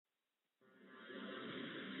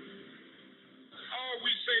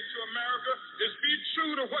America is be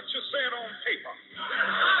true to what you said on paper.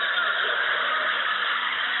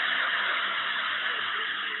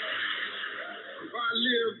 If I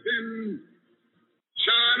lived in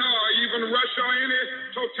China or even Russia or any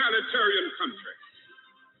totalitarian country,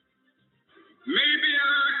 maybe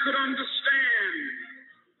I could understand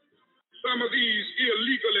some of these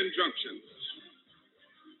illegal injunctions.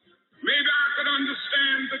 Maybe I could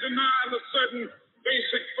understand the denial of certain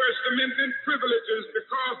basic First Amendment privileges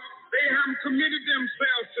because they haven't committed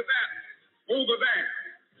themselves to that over there.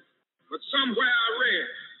 But somewhere I read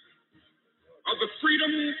of the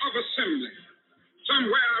freedom of assembly.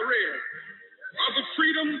 Somewhere I read of the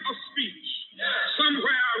freedom of speech.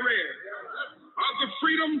 Somewhere I read of the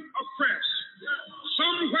freedom of press.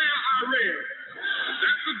 Somewhere I read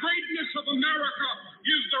that the greatness of America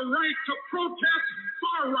is the right to protest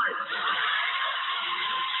for rights.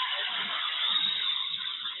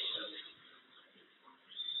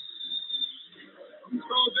 So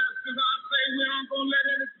just as I say, we aren't going to let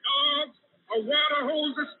any dogs or water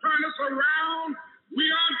hoses turn us around, we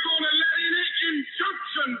aren't going to let any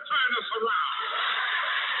injunction turn us around.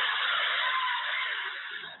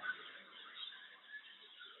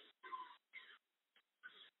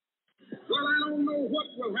 Well, I don't know what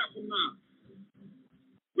will happen now.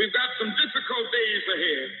 We've got some difficult days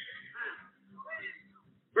ahead.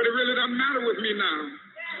 But it really doesn't matter with me now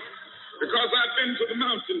because I've been to the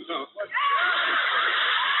mountaintop.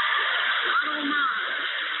 I don't mind.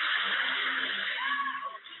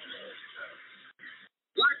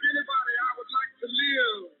 Like anybody, I would like to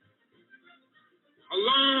live a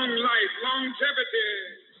long life. Longevity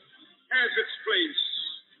has its place.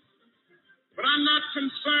 But I'm not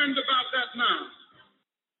concerned about that now.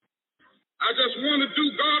 I just want to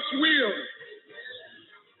do God's will.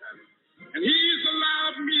 And He's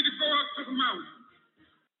allowed me to go up to the mountain.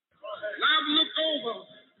 And I've looked over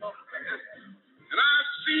and I've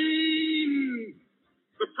seen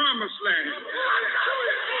the promised land.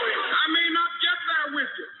 I may not get there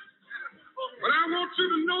with you, but I want you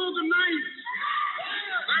to know tonight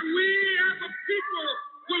that we as a people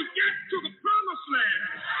will get to the promised land.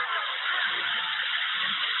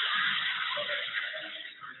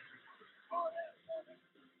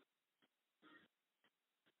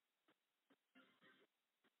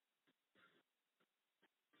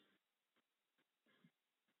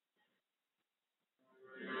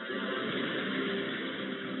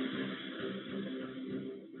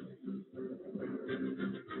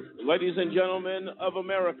 Ladies and gentlemen of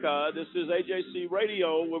America, this is AJC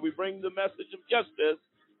Radio, where we bring the message of justice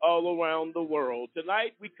all around the world.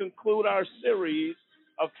 Tonight, we conclude our series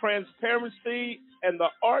of transparency and the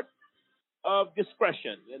art of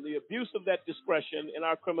discretion and the abuse of that discretion in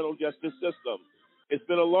our criminal justice system. It's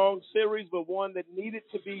been a long series, but one that needed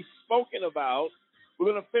to be spoken about.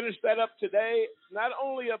 We're going to finish that up today, not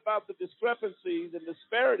only about the discrepancies and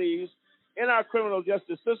disparities in our criminal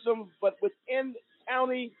justice system, but within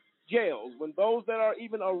county jails, when those that are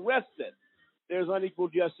even arrested, there's unequal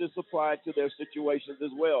justice applied to their situations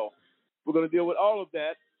as well. We're going to deal with all of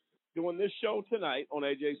that doing this show tonight on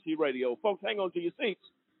AJC Radio. Folks, hang on to your seats.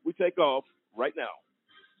 We take off right now.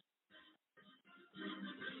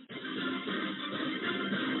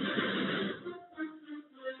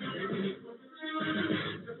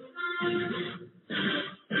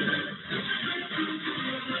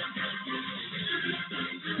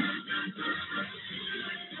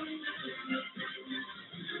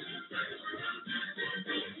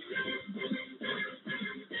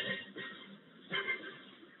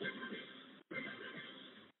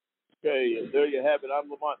 Okay, and there you have it. I'm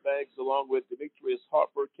Lamont Banks, along with Demetrius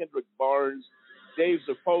Harper, Kendrick Barnes, Dave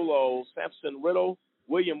Zappolo, Samson Riddle,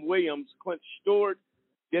 William Williams, Clint Stewart,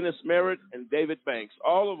 Dennis Merritt, and David Banks.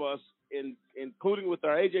 All of us, including with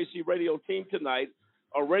our AJC Radio team tonight,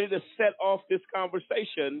 are ready to set off this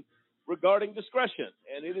conversation regarding discretion.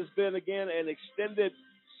 And it has been, again, an extended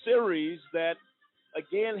series that,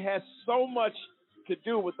 again, has so much to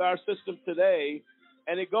do with our system today.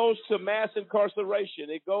 And it goes to mass incarceration.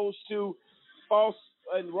 It goes to false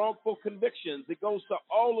and wrongful convictions. It goes to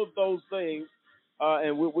all of those things.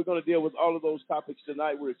 And we're going to deal with all of those topics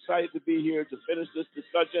tonight. We're excited to be here to finish this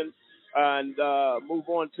discussion and move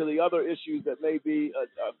on to the other issues that may be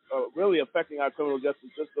really affecting our criminal justice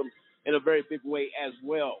system in a very big way as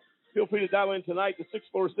well. Feel free to dial in tonight to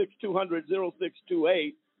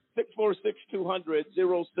 646-200-0628,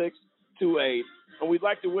 646-200-0628. And we'd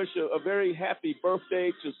like to wish a very happy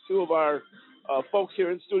birthday to two of our folks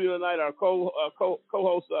here in studio tonight, our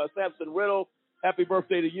co-host Samson Riddle. Happy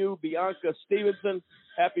birthday to you, Bianca Stevenson.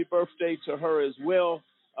 Happy birthday to her as well.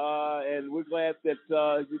 and we're glad that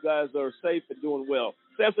you guys are safe and doing well.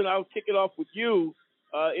 Samson, I'll kick it off with you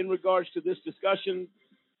in regards to this discussion,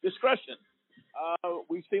 discretion.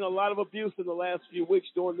 We've seen a lot of abuse in the last few weeks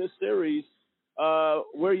during this series.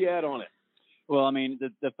 Where are you at on it? Well, I mean,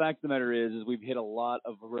 the fact of the matter is we've hit a lot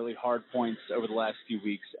of really hard points over the last few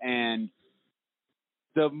weeks, and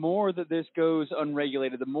the more that this goes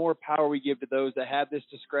unregulated, the more power we give to those that have this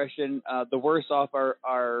discretion, the worse off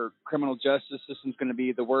our criminal justice system is going to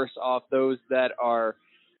be, the worse off those that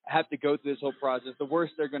have to go through this whole process, the worse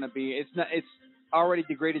they're going to be. It's already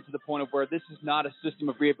degraded to the point of where this is not a system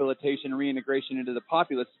of rehabilitation and reintegration into the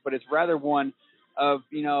populace, but it's rather one of,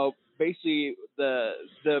 basically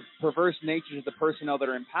the perverse natures of the personnel that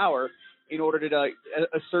are in power in order to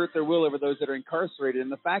assert their will over those that are incarcerated. And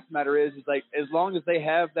the fact of the matter is like, as long as they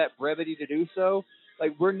have that brevity to do so,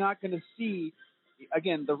 like, we're not going to see,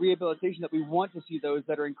 again, the rehabilitation that we want to see those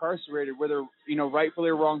that are incarcerated, whether, rightfully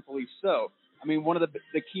or wrongfully so. I mean, one of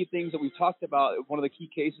the key things that we talked about, one of the key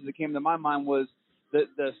cases that came to my mind was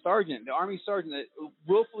the sergeant, the Army sergeant that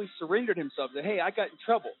willfully surrendered himself, that, hey, I got in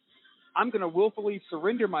trouble. I'm going to willfully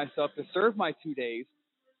surrender myself to serve my 2 days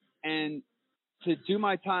and to do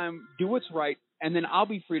my time, do what's right, and then I'll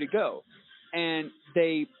be free to go. And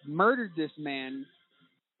they murdered this man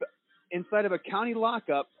inside of a county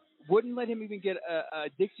lockup, wouldn't let him even get a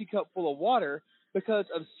Dixie cup full of water because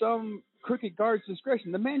of some crooked guard's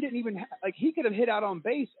discretion. The man didn't even he could have hit out on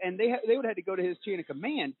base, and they would have had to go to his chain of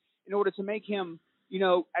command in order to make him,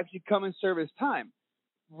 actually come and serve his time.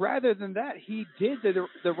 Rather than that, he did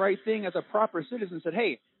the right thing as a proper citizen, said,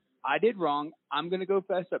 hey, I did wrong. I'm going to go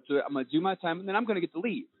fess up to it. I'm going to do my time, and then I'm going to get to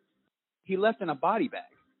leave. He left in a body bag.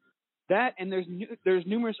 That, and there's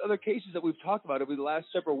numerous other cases that we've talked about over the last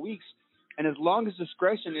several weeks, and as long as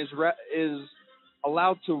discretion is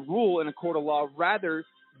allowed to rule in a court of law rather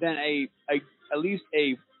than at least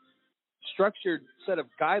a structured set of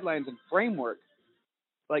guidelines and framework,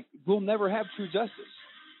 like, we'll never have true justice.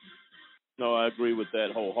 No, I agree with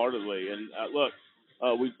that wholeheartedly. And look,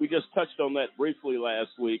 we just touched on that briefly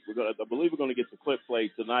last week. I believe we're going to get the clip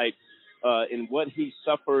played tonight in what he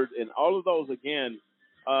suffered, and all of those again.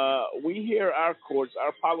 We hear our courts,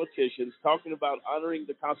 our politicians talking about honoring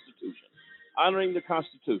the Constitution. Honoring the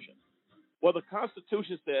Constitution. Well, the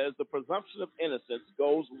Constitution says the presumption of innocence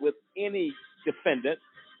goes with any defendant,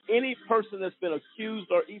 any person that's been accused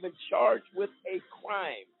or even charged with a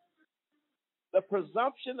crime. The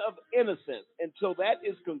presumption of innocence, until that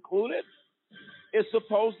is concluded, is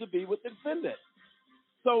supposed to be with the defendant.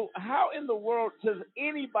 So how in the world does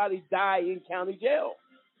anybody die in county jail?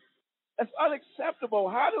 That's unacceptable.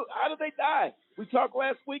 How do they die? We talked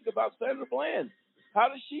last week about Sandra Bland. How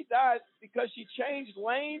did she die? Because she changed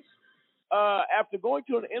lanes after going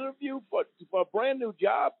to an interview for a brand new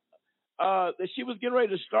job that she was getting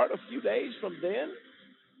ready to start a few days from then.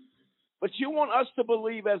 But you want us to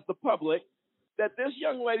believe as the public that this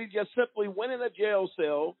young lady just simply went in a jail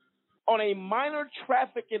cell on a minor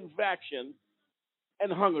traffic infraction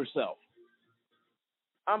and hung herself.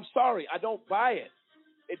 I'm sorry, I don't buy it.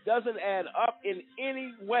 It doesn't add up in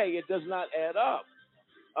any way. It does not add up.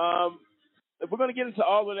 If we're going to get into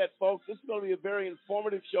all of that, folks, this is going to be a very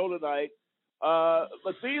informative show tonight.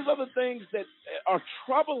 But these are the things that are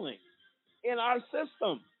troubling in our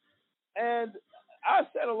system. And I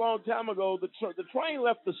said a long time ago, the train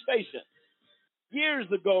left the station years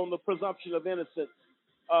ago on the presumption of innocence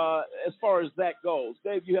as far as that goes.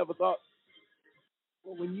 Dave, you have a thought?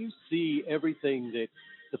 Well, when you see everything that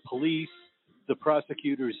the police, the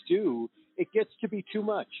prosecutors do, it gets to be too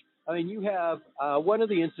much. I mean, you have one of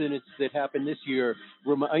the incidents that happened this year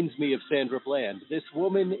reminds me of Sandra Bland. This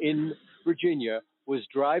woman in Virginia was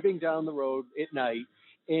driving down the road at night,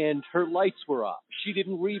 and her lights were off. She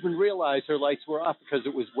didn't even realize her lights were off because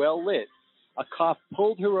it was well lit. A cop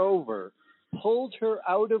pulled her over, pulled her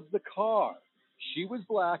out of the car. She was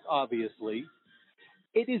black, obviously.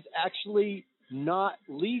 It is actually not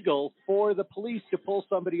legal for the police to pull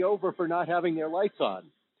somebody over for not having their lights on.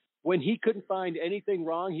 When he couldn't find anything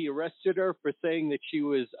wrong, he arrested her for saying that she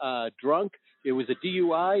was drunk. It was a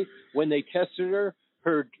DUI. When they tested her,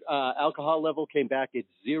 her alcohol level came back at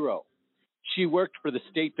 0. She worked for the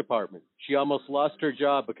State Department. She almost lost her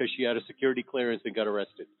job because she had a security clearance and got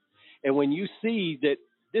arrested. And when you see that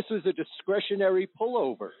this was a discretionary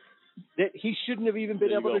pullover that he shouldn't have even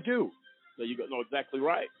been able to do. There you go. No, exactly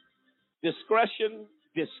right. Discretion,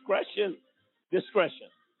 discretion, discretion.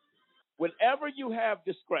 Whenever you have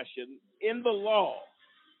discretion in the law,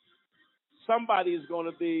 somebody is going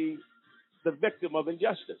to be the victim of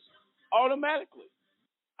injustice automatically.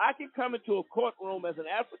 I can come into a courtroom as an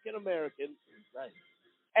African American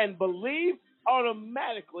and believe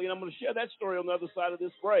automatically, and I'm going to share that story on the other side of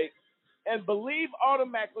this break, and believe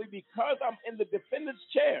automatically because I'm in the defendant's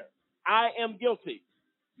chair, I am guilty.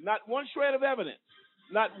 Not one shred of evidence,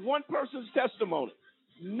 not one person's testimony,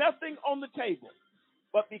 nothing on the table.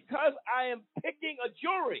 But because I am picking a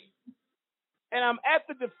jury and I'm at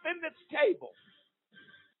the defendant's table,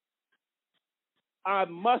 I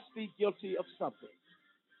must be guilty of something.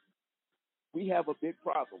 We have a big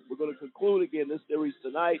problem. We're going to conclude again this series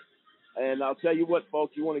tonight. And I'll tell you what,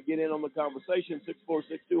 folks, you want to get in on the conversation,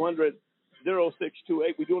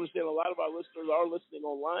 646-200-0628. We do understand a lot of our listeners are listening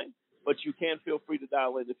online, but you can feel free to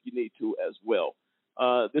dial in if you need to as well.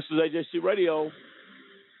 This is AJC Radio.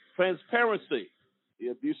 Transparency, the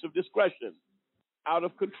abuse of discretion, out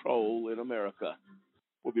of control in America.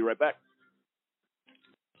 We'll be right back.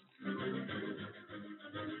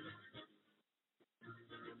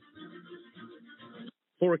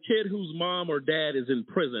 For a kid whose mom or dad is in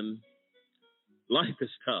prison, life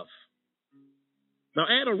is tough. Now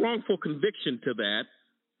add a wrongful conviction to that,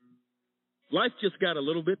 life just got a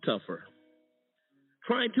little bit tougher.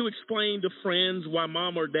 Trying to explain to friends why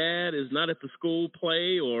mom or dad is not at the school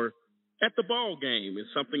play or at the ball game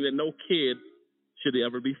is something that no kid should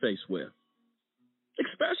ever be faced with,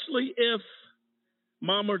 especially if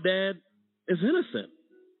mom or dad is innocent.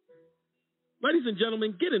 Ladies and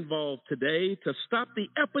gentlemen, get involved today to stop the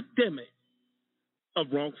epidemic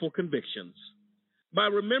of wrongful convictions. By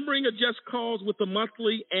remembering a Just Cause with a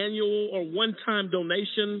monthly, annual, or one-time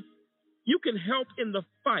donation, you can help in the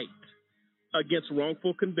fight against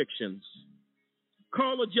wrongful convictions.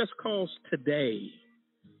 Call a Just Cause today,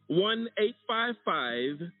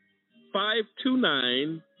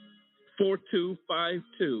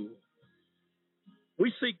 1-855-529-4252.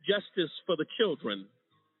 We seek justice for the children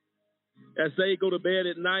as they go to bed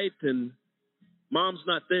at night and mom's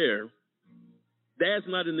not there, dad's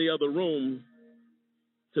not in the other room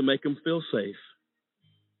to make them feel safe.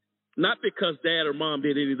 Not because dad or mom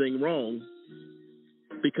did anything wrong,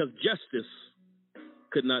 because justice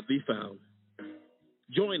could not be found.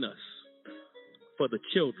 Join us for the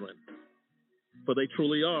children, for they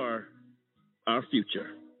truly are our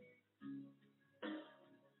future.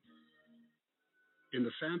 In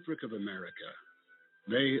the fabric of America,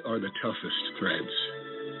 they are the toughest threads.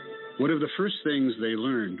 One of the first things they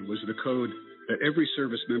learned was the code that every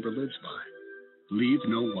service member lives by. Leave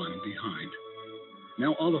no one behind.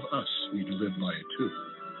 Now all of us need to live by it too,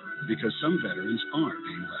 because some veterans are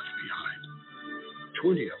being left behind.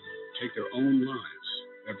 20 of them take their own lives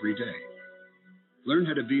every day. Learn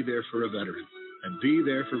how to be there for a veteran at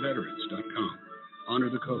BeThereForVeterans.com. Honor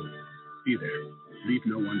the code. Be there. Leave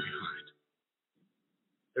no one behind.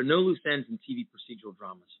 There are no loose ends in TV procedural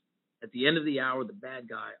dramas. At the end of the hour, the bad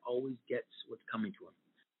guy always gets what's coming to him.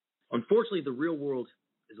 Unfortunately, the real world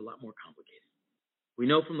is a lot more complicated. We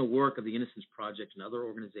know from the work of the Innocence Project and other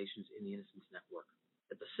organizations in the Innocence Network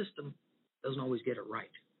that the system doesn't always get it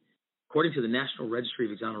right. According to the National Registry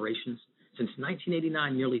of Exonerations, since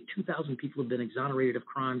 1989, nearly 2,000 people have been exonerated of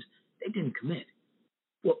crimes they didn't commit.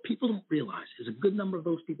 What people don't realize is a good number of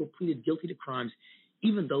those people pleaded guilty to crimes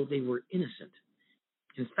even though they were innocent.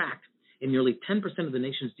 In fact, in nearly 10% of the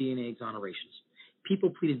nation's DNA exonerations, people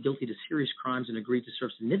pleaded guilty to serious crimes and agreed to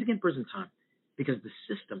serve significant prison time because the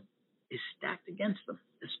system is stacked against them,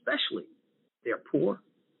 especially if they are poor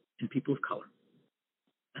and people of color.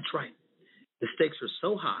 That's right. The stakes are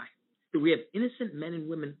so high that we have innocent men and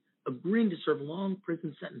women agreeing to serve long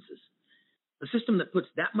prison sentences. A system that puts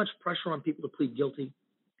that much pressure on people to plead guilty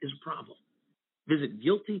is a problem. Visit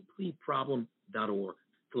guiltypleaproblem.org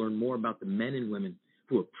to learn more about the men and women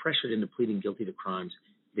who are pressured into pleading guilty to crimes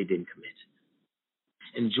they didn't commit.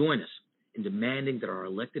 And join us in demanding that our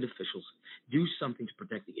elected officials do something to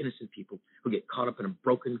protect the innocent people who get caught up in a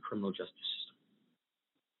broken criminal justice system.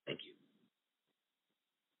 Thank you.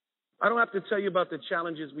 I don't have to tell you about the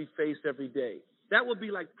challenges we face every day. That would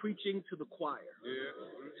be like preaching to the choir. Yeah.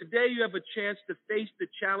 Today you have a chance to face the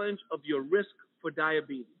challenge of your risk for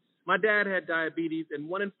diabetes. My dad had diabetes, and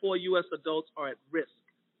 1 in 4 U.S. adults are at risk,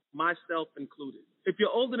 myself included. If you're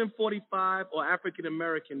older than 45 or African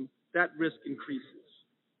American, that risk increases.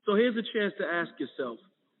 So here's a chance to ask yourself,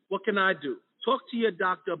 what can I do? Talk to your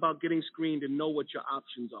doctor about getting screened and know what your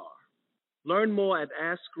options are. Learn more at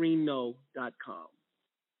AskScreenKnow.com.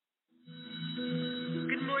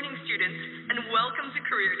 Good morning, students, and welcome to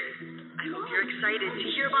Career Day. I hope you're excited to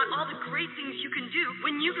hear about all the great things you can do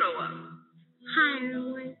when you grow up. Hi,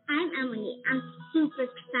 everyone. I'm Emily. I'm super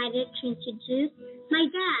excited to introduce my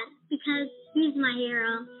dad because he's my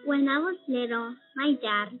hero. When I was little, my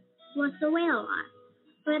dad was away a lot.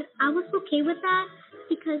 But I was okay with that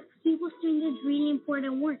because he was doing this really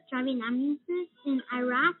important work, driving ambulances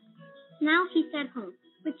Now he's at home,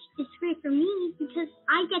 which is great for me because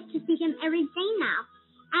I get to see him every day now.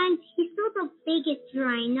 And he's still the biggest hero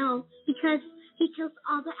I know because he kills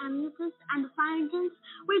all the ambulances and the fire engines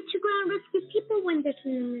where to go and rescue people when there's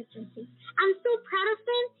an emergency. I'm so proud of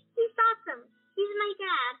him. He's awesome. He's my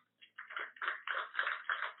dad.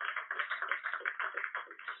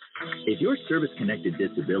 If your service-connected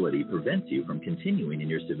disability prevents you from continuing in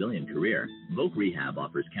your civilian career, Voc Rehab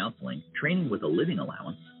offers counseling, training with a living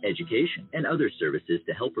allowance, education, and other services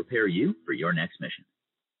to help prepare you for your next mission.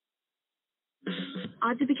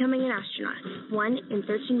 Odds of becoming an astronaut, 1 in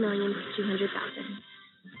 13,200,000.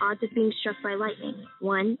 Odds of being struck by lightning,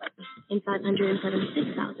 1 in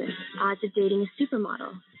 576,000. Odds of dating a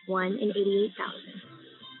supermodel, 1 in 88,000.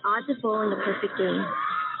 Odds of bowling a perfect game,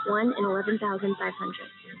 1 in 11,500.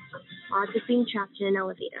 Odds of being trapped in an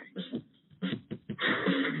elevator,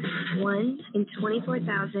 1 in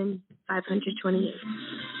 24,528.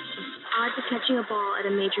 Odds of catching a ball at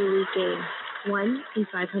a major league game, 1 in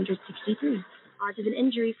 563. Odds of an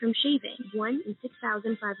injury from shaving, 1 in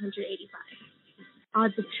 6,585.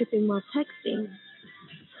 Odds of tripping while texting,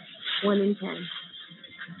 1 in 10.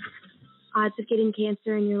 Odds of getting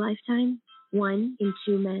cancer in your lifetime, 1 in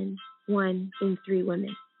 2 men, 1 in 3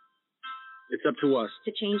 women. It's up to us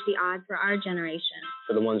To change the odds for our generation.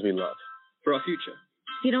 for the ones we love, for our future.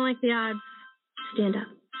 If you don't like the odds, stand up.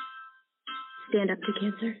 Stand up to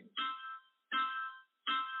cancer.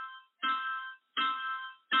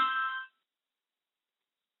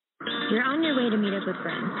 You're on your way to meet up with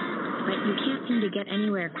friends, but you can't seem to get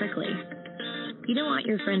anywhere quickly. You don't want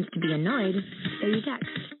your friends to be annoyed, so you text.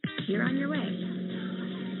 You're on your way.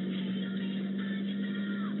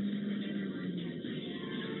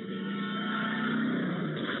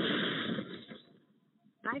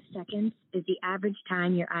 Five seconds is the average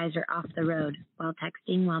time your eyes are off the road while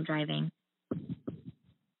texting while driving.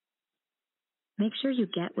 Make sure you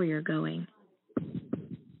get where you're going.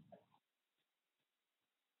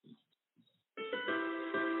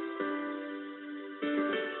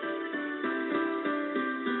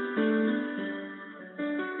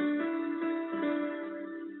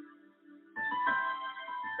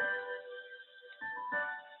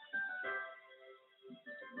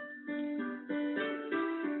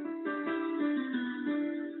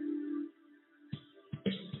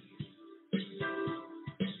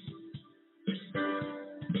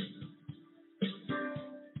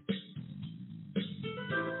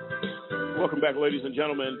 Welcome back, ladies and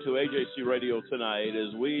gentlemen, to AJC Radio tonight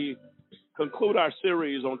as we conclude our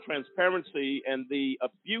series on transparency and the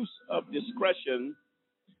abuse of discretion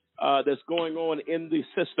that's going on in the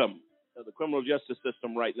system, the criminal justice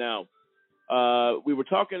system right now. We were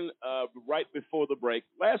talking right before the break.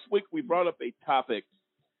 Last week, we brought up a topic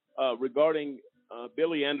regarding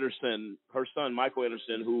Billy Anderson, her son, Michael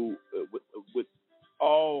Anderson, who, with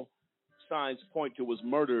all signs point to, was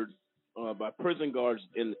murdered by prison guards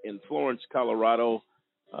in Florence, Colorado.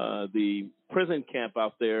 The prison camp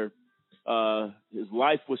out there, his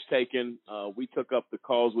life was taken. We took up the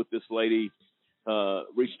calls with this lady,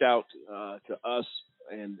 reached out to us,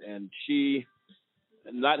 and she,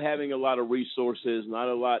 not having a lot of resources, not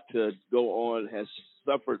a lot to go on, has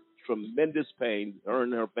suffered tremendous pain, her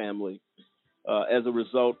and her family, as a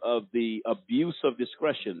result of the abuse of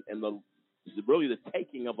discretion and really the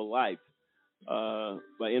taking of a life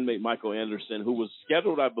by inmate Michael Anderson, who was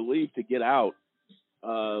scheduled, I believe, to get out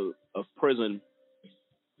of prison,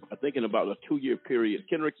 I think in about a 2-year period.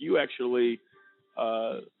 Kendrick, you actually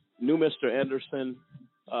knew Mr. Anderson.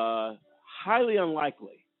 Highly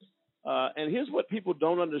unlikely. And here's what people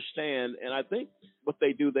don't understand, and I think what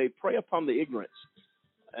they do, they prey upon the ignorance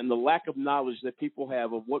and the lack of knowledge that people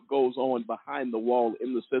have of what goes on behind the wall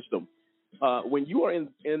in the system. When you are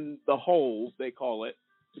in the hole, they call it,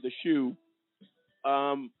 the shoe,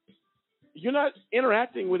 you're not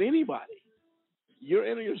interacting with anybody. You're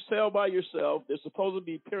in your cell by yourself. There's supposed to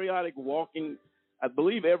be periodic walking, I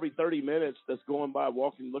believe every 30 minutes that's going by,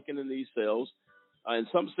 walking, looking in these cells. And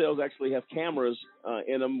some cells actually have cameras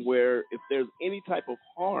in them where if there's any type of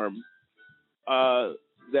harm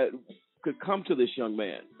that could come to this young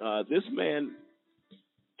man. This man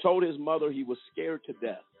told his mother he was scared to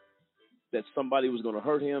death that somebody was going to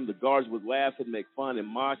hurt him. The guards would laugh and make fun and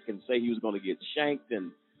mock and say he was going to get shanked,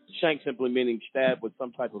 and shank simply meaning stabbed with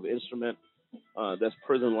some type of instrument. That's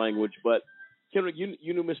prison language. But, Kendrick, you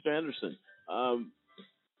knew Mr. Anderson.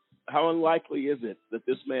 How unlikely is it that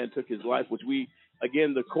this man took his life, which we,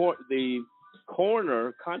 again, the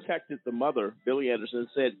coroner contacted the mother, Billy Anderson, and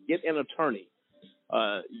said, get an attorney.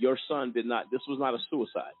 Your son did not, this was not a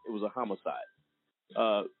suicide. It was a homicide.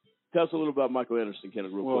 Tell us a little about Michael Anderson,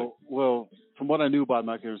 Kenneth, real quick. Well, from what I knew about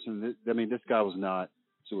Michael Anderson, this guy was not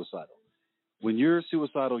suicidal. When you're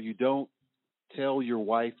suicidal, you don't tell your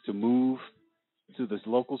wife to move to this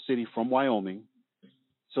local city from Wyoming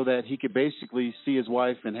so that he could basically see his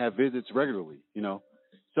wife and have visits regularly,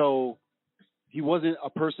 So he wasn't a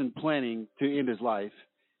person planning to end his life.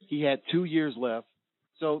 He had 2 years left.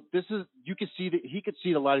 So you could see that he could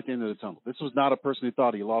see the light at the end of the tunnel. This was not a person who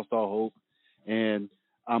thought he lost all hope and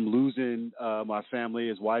I'm losing my family.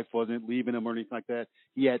 His wife wasn't leaving him or anything like that.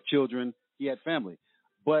 He had children. He had family.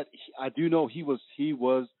 But I do know he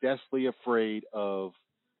was deathly afraid of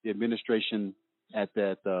the administration at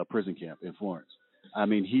that prison camp in Florence. I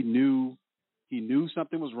mean, he knew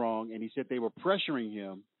something was wrong, and he said they were pressuring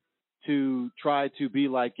him to try to be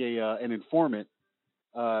like an informant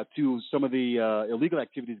to some of the illegal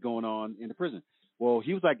activities going on in the prison. Well,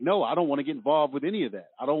 he was like, no, I don't want to get involved with any of that.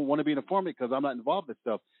 I don't want to be an informant because I'm not involved in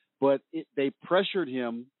stuff. But they pressured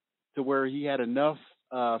him to where he had enough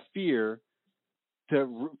fear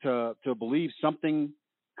to believe something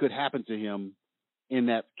could happen to him in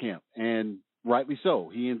that camp, and rightly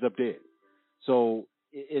so. He ends up dead. So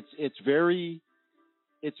it's very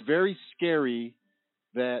scary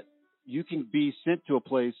that you can be sent to a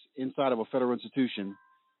place inside of a federal institution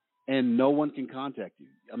and no one can contact you.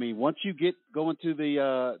 I mean, once you go into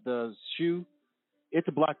the SHU, it's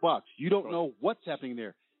a black box. You don't know what's happening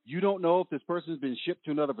there. You don't know if this person's been shipped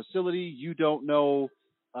to another facility. You don't know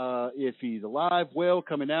if he's alive, well,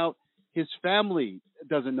 coming out. His family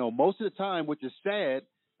doesn't know. Most of the time, which is sad,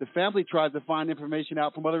 the family tries to find information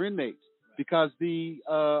out from other inmates because the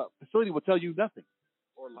facility will tell you nothing.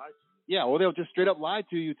 Or lie to you. Yeah, or they'll just straight up lie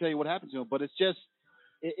to you, tell you what happened to him. But it's just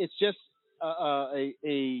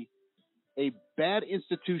a bad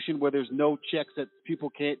institution where there's no checks, that people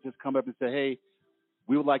can't just come up and say, hey,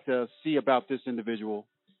 we would like to see about this individual,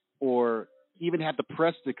 or even have the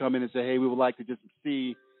press to come in and say, hey, we would like to just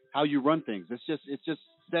see how you run things. It's just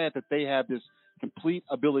sad that they have this complete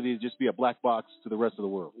ability to just be a black box to the rest of the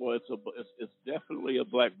world. Well, it's definitely a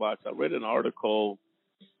black box. I read an article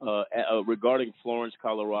regarding Florence,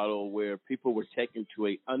 Colorado, where people were taken to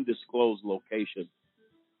an undisclosed location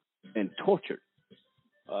and tortured,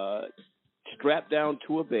 strapped down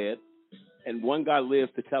to a bed, and one guy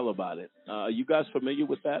lived to tell about it. Are you guys familiar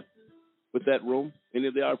with that room? Any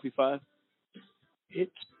of the RP5?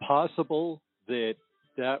 It's possible that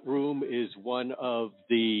room is one of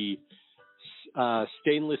the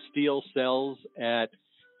stainless steel cells at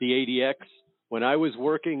the ADX. When I was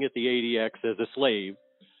working at the ADX as a slave,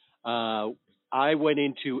 I went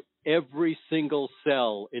into every single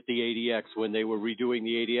cell at the ADX when they were redoing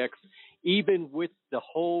the ADX. Even with the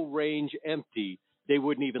whole range empty, they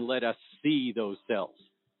wouldn't even let us see those cells.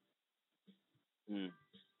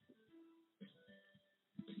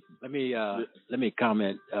 Let me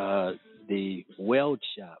comment. The weld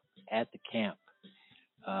shop at the camp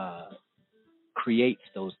creates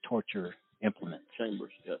those torture implements.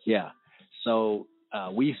 Chambers, yes. Yeah. So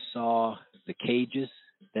we saw the cages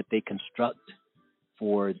that they construct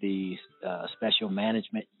for the special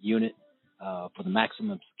management unit for the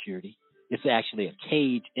maximum security. It's actually a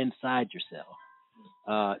cage inside your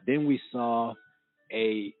cell. Then we saw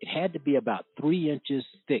it had to be about 3 inches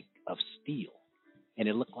thick of steel, and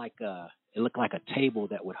it looked like a table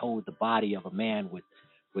that would hold the body of a man with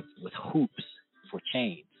hoops for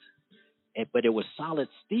chains. But it was solid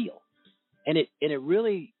steel, and it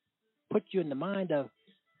really put you in the mind of,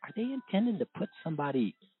 are they intending to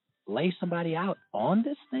lay somebody out on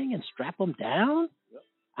this thing and strap them down? Yep.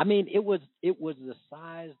 I mean, it was the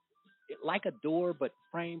size like a door, but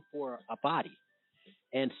framed for a body.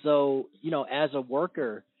 And so, as a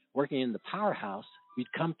worker working in the powerhouse,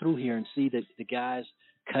 we'd come through here and see the guys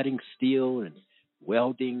cutting steel and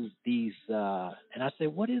welding these. And I said,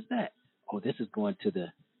 what is that? Oh, this is going to the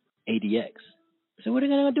ADX. So what are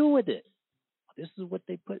they going to do with it? This is what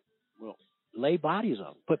they lay bodies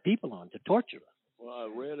on, put people on to torture them. Well, I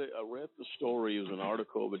read the story. It was an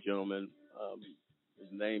article of a gentleman.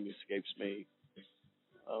 His name escapes me.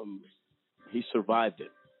 He survived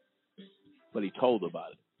it, but he told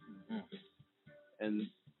about it. Mm-hmm. And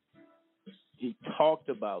he talked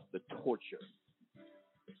about the torture,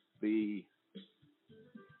 the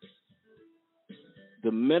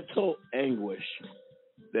mental anguish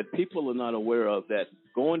that people are not aware of, that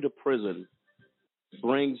going to prison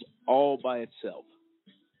brings all by itself.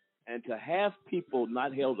 And to have people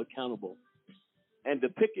not held accountable and to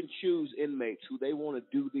pick and choose inmates who they want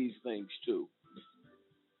to do these things to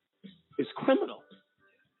is criminal.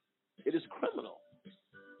 It is criminal.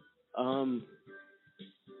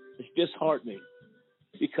 It's disheartening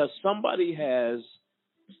because somebody has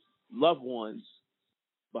loved ones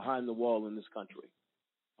behind the wall in this country.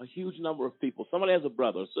 A huge number of people. Somebody has a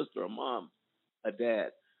brother, a sister, a mom, a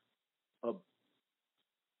dad.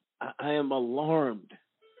 I am alarmed.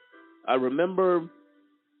 I remember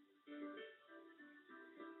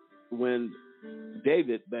when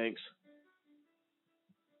David Banks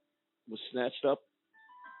was snatched up,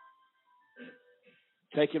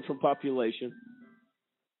 taken from population,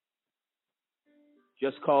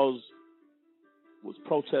 Just Cause was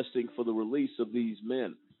protesting for the release of these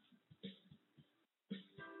men.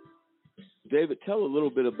 David, tell a little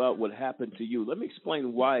bit about what happened to you. Let me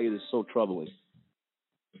explain why it is so troubling.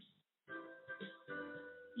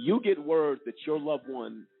 You get word that your loved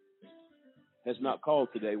one has not called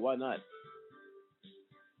today. Why not?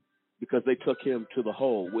 Because they took him to the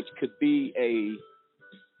hole, which could be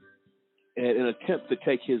an attempt to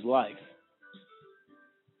take his life,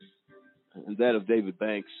 and that of David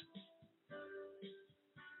Banks.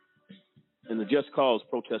 And the Just Cause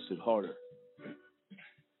protested harder.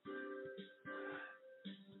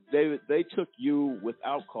 David, they took you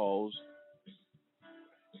without cause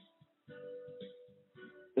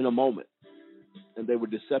in a moment, and they were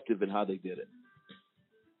deceptive in how they did it.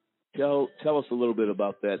 Tell us a little bit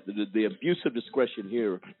about that. The abuse of discretion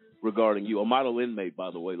here regarding you, a model inmate,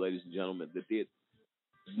 by the way, ladies and gentlemen, that did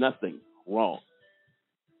nothing wrong.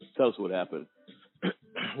 Tell us what happened.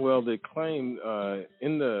 Well, they claim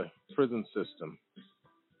in the prison system,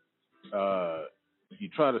 you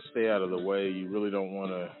try to stay out of the way. You really don't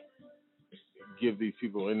want to give these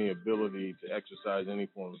people any ability to exercise any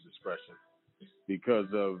form of discretion, because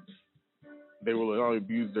they will not only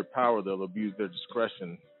abuse their power, they'll abuse their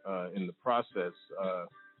discretion in the process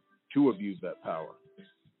to abuse that power.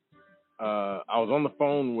 I was on the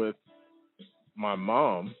phone with my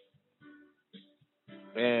mom,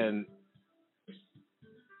 and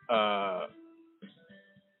a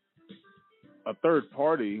third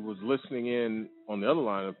party was listening in on the other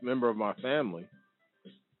line, a member of my family,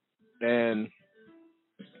 and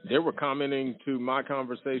they were commenting to my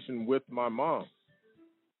conversation with my mom.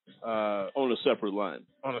 On a separate line.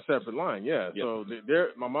 On a separate line, yeah. Yep. So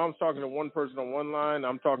my mom's talking to one person on one line,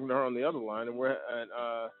 I'm talking to her on the other line, and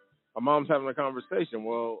my mom's having a conversation.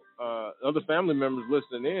 Well, other family members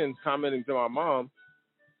listening in, commenting to my mom,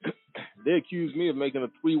 they accused me of making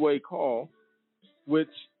a three-way call, which,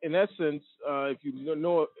 in essence, if you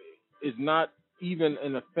know, is not even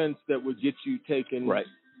an offense that would get you taken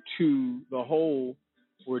to the hole,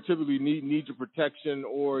 where typically need your protection,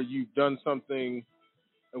 or you've done something,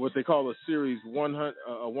 what they call a series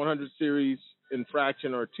 100 series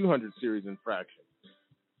infraction or a 200 series infraction.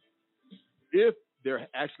 If there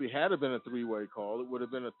actually had been a three-way call, it would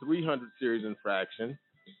have been a 300 series infraction,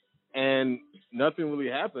 and nothing really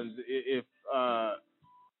happens. If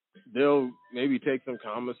they'll maybe take some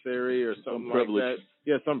commissary or something like that.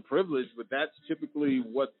 Yeah, some privilege, but that's typically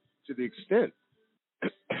what, to the extent.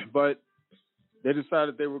 But they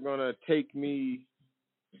decided they were going to take me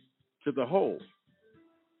to the hole.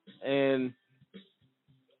 And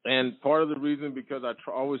part of the reason, because I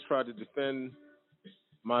always tried to defend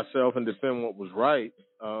myself and defend what was right,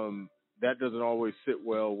 that doesn't always sit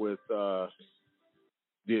well with the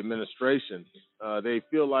administration. They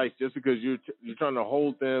feel like just because you're trying to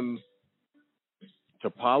hold them to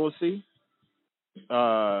policy,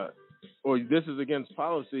 or this is against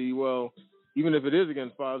policy, well, even if it is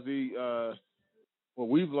against policy, what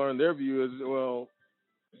we've learned, their view is, well,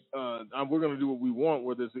 we're going to do what we want,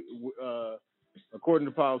 whether it's according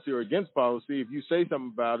to policy or against policy. If you say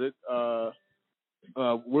something about it,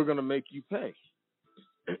 we're going to make you pay.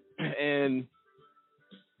 And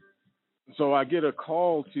so I get a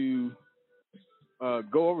call to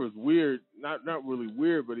go over. It's weird, not really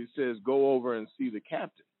weird, but he says, go over and see the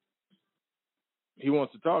captain. He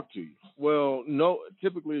wants to talk to you. Well, no,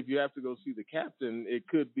 typically if you have to go see the captain, it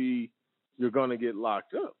could be you're going to get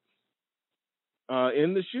locked up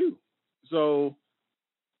in the SHU. So,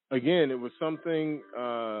 again, it was something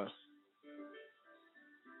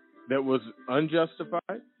that was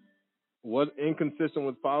unjustified, was inconsistent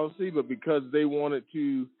with policy, but because they wanted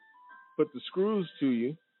to put the screws to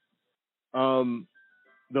you,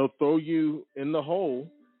 they'll throw you in the hole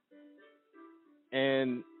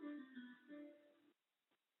and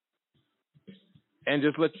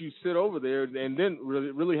just let you sit over there. And then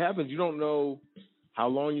really happens, you don't know how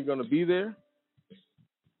long you're going to be there.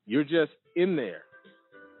 You're just in there.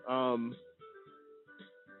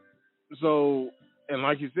 So, and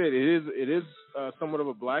like you said, it is somewhat of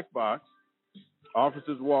a black box.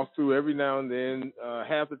 Officers walk through every now and then.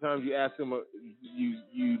 Half the time you ask them,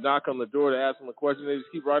 you knock on the door to ask them a question, they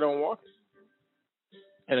just keep right on walking.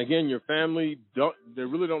 And again, your family they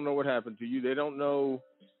really don't know what happened to you. They don't know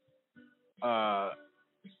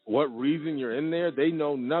what reason you're in there. They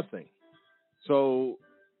know nothing. So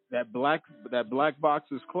that black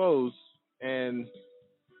box is closed, and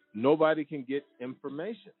nobody can get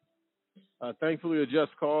information. Thankfully, a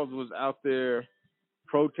Just Cause was out there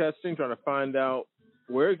protesting, trying to find out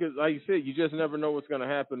where. Because, like you said, you just never know what's going to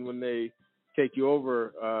happen when they take you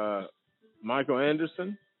over. Michael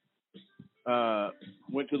Anderson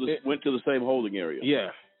went to the same holding area.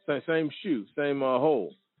 Yeah, same shoe, same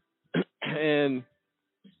hole,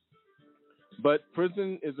 but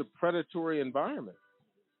prison is a predatory environment,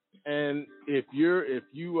 and if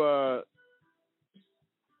you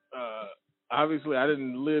obviously I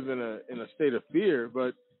didn't live in a state of fear,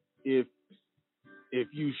 but if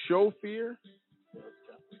you show fear,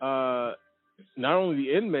 not only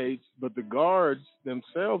the inmates but the guards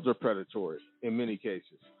themselves are predatory in many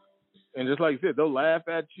cases, and just like I said, they'll laugh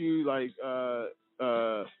at you like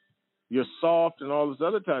you're soft and all this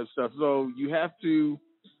other type of stuff. So you have to,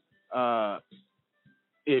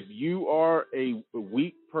 if you are a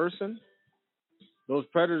weak person, those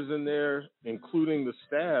predators in there, including the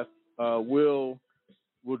staff, will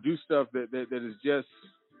do stuff that is just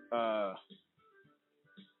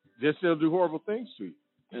they'll do horrible things to you.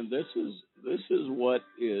 And this is what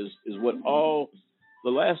all the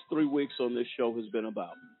last 3 weeks on this show has been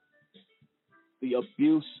about: the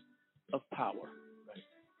abuse of power.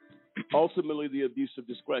 Ultimately, the abuse of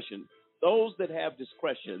discretion. Those that have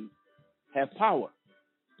discretion have power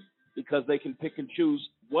because they can pick and choose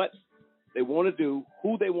what they want to do,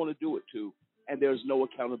 who they want to do it to, and there's no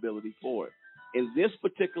accountability for it. In this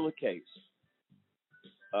particular case,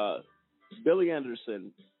 Billy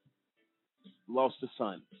Anderson lost a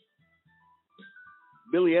son.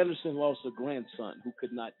 Billy Anderson lost a grandson who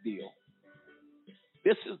could not deal.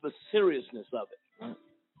 This is the seriousness of it.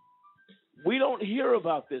 We don't hear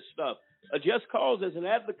about this stuff. A Just Cause, as an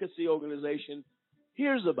advocacy organization,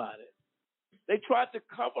 hears about it. They tried to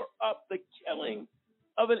cover up the killing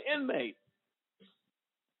of an inmate.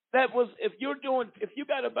 That was, if you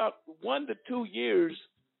got about 1 to 2 years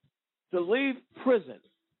to leave prison,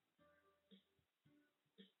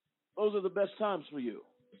 those are the best times for you.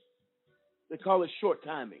 They call it short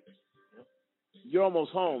timing. You're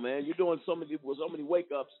almost home, man. You're doing so many wake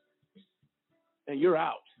ups, and you're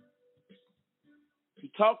out. He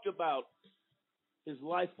talked about his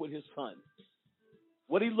life with his son,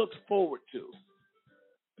 what he looks forward to.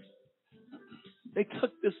 They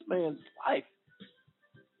took this man's life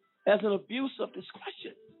as an abuse of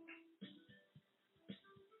discretion.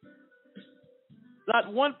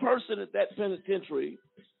 Not one person at that penitentiary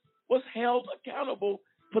was held accountable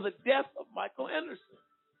for the death of Michael Anderson,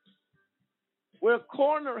 where a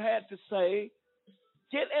coroner had to say,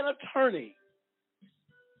 get an attorney,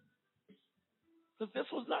 because this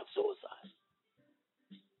was not suicide.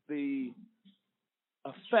 The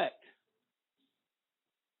effect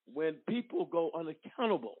when people go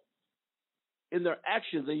unaccountable in their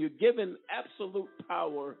actions and you're given absolute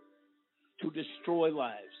power to destroy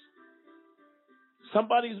lives.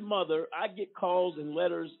 Somebody's mother, I get calls and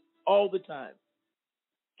letters all the time.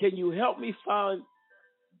 Can you help me find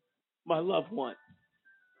my loved one?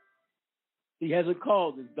 He hasn't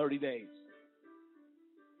called in 30 days.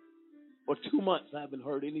 For 2 months, I haven't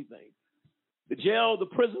heard anything. The jail, the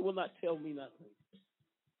prison will not tell me nothing.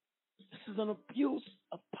 This is an abuse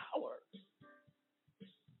of power.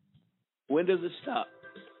 When does it stop?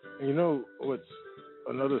 You know what's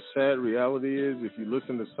another sad reality is, if you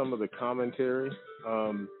listen to some of the commentary,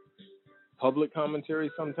 public commentary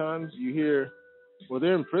sometimes, you hear, well,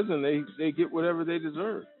 they're in prison, they get whatever they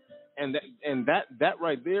deserve. And that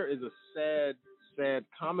right there is a sad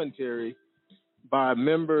commentary by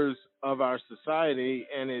members of our society,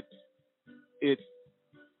 and it's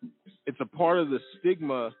a part of the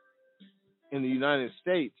stigma in the United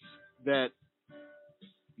States that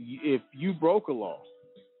if you broke a law,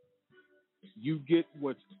 you get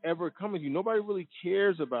whatever coming to you. Nobody really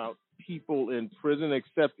cares about people in prison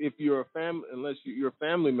except if you're a family, unless you're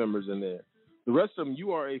family members in there. The rest of them,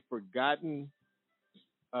 you are a forgotten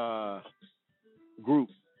group.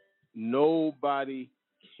 Nobody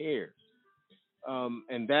cares,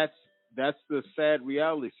 and that's the sad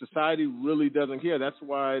reality. Society really doesn't care. That's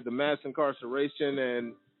why the mass incarceration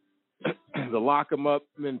and the lock 'em up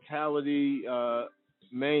mentality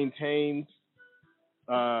maintains.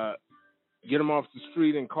 Get them off the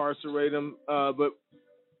street, incarcerate them. But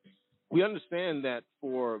we understand that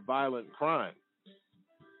for violent crime.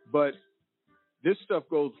 But this stuff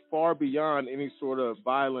goes far beyond any sort of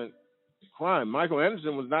violent crime. Michael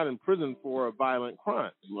Anderson was not in prison for a violent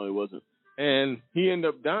crime. No, he wasn't. and he ended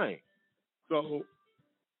up dying. So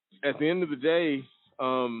at the end of the day,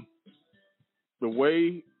 the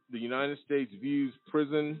way the United States views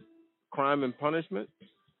prison, crime, and punishment,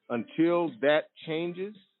 until that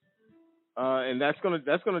changes, and that's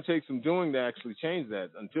gonna take some doing to actually change that.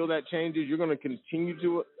 Until that changes, you're gonna continue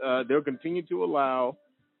to they'll continue to allow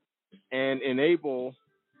and enable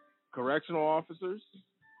correctional officers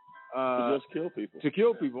to just kill people. To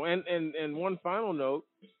kill people. And one final note,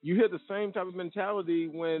 you hear the same type of mentality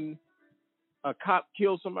when a cop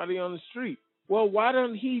kills somebody on the street. Well, why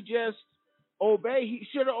doesn't he just obey? He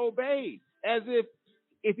should have obeyed. As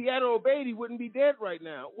if he had obeyed, he wouldn't be dead right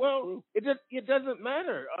now. Well, it doesn't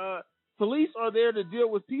matter. Police are there to deal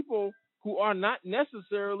with people who are not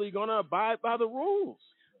necessarily going to abide by the rules.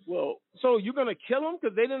 Well, so you're going to kill them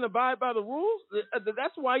because they didn't abide by the rules?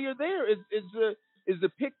 That's why you're there, is to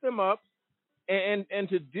pick them up and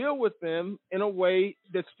to deal with them in a way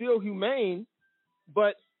that's still humane,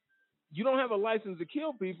 but you don't have a license to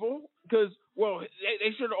kill people because, well,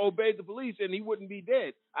 they should have obeyed the police and he wouldn't be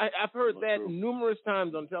dead. I've heard that numerous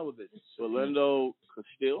times on television. Philando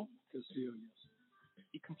Castile? Castile, yes.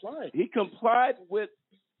 He complied. He complied with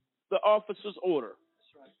the officer's order.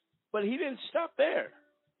 That's right. But he didn't stop there.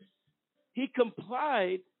 He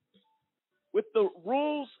complied with the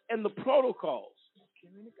rules and the protocols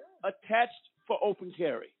attached for open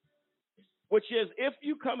carry, which is if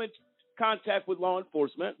you come in contact with law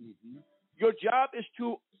enforcement, your job is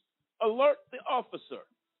to alert the officer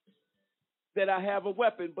that I have a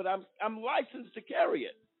weapon, but I'm licensed to carry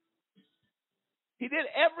it. He did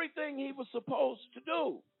everything he was supposed to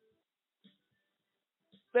do.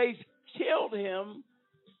 They killed him,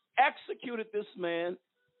 executed this man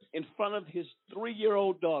in front of his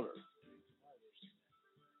 3-year-old daughter.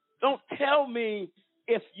 Don't tell me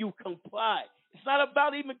if you comply. It's not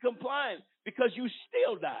about even complying because you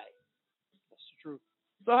still die. That's true.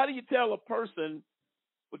 So how do you tell a person,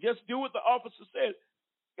 well, just do what the officer said?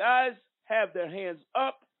 Guys have their hands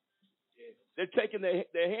up. They're taking their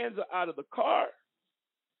hands out of the car.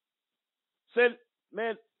 Said,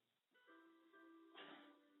 man,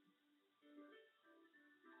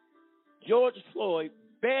 George Floyd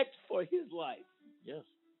begged for his life. Yes.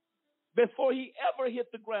 Before he ever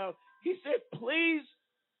hit the ground, he said, please,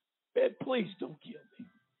 man, please don't kill me.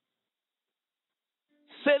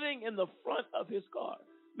 Sitting in the front of his car,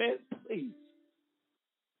 man, please,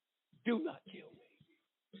 do not kill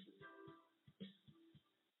me.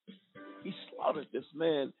 He slaughtered this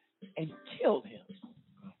man and killed him.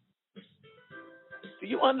 Do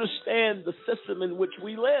you understand the system in which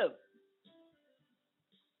we live?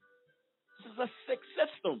 This is a sick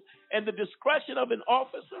system. And the discretion of an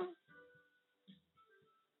officer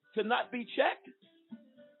to not be checked,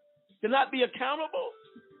 to not be accountable.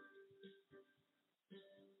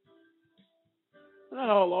 Not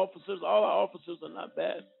all officers. All our officers are not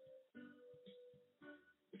bad.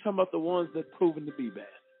 We're talking about the ones that are proven to be bad.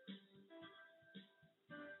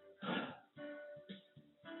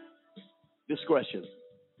 Discretion.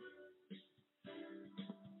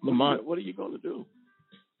 Lamont, what are you going to do?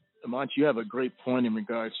 Lamont, you have a great point in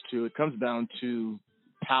regards to, it comes down to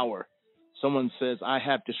power. Someone says, I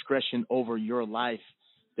have discretion over your life.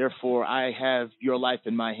 Therefore, I have your life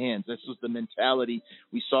in my hands. This was the mentality.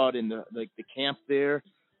 We saw it in the camp there.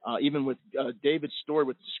 Even with David's story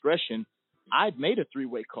with discretion, I'd made a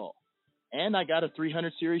 3-way call, and I got a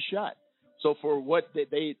 300 series shot. So for what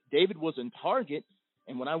David was in target,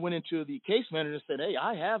 and when I went into the case manager and said, hey,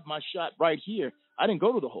 I have my shot right here, I didn't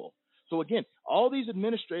go to the hole. So again, all these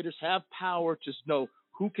administrators have power to know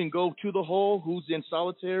who can go to the hole, who's in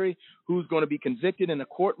solitary, who's going to be convicted in a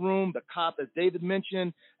courtroom. The cop, as David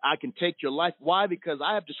mentioned, I can take your life. Why? Because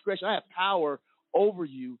I have discretion. I have power over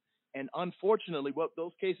you. And unfortunately, what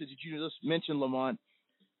those cases that you just mentioned, Lamont,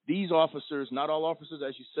 these officers, not all officers,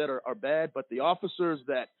 as you said, are bad, but the officers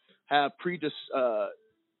that have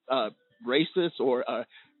racist or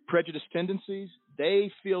prejudiced tendencies,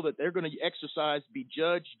 they feel that they're going to exercise, be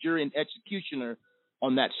judge, jury, and executioner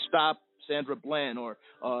on that stop Sandra Bland or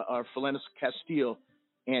Philando Castile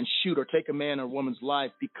and shoot or take a man or woman's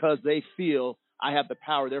life because they feel I have the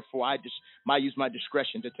power. Therefore, I use my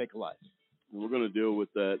discretion to take a life. We're going to deal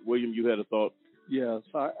with that. William, you had a thought? Yeah.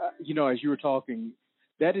 So as you were talking,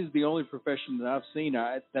 that is the only profession that I've seen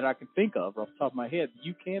that I can think of off the top of my head.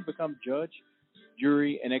 You can become judge,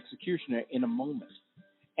 jury, and executioner in a moment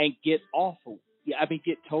and get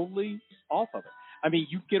get totally off of it. I mean,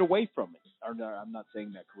 you get away from it. Or no, I'm not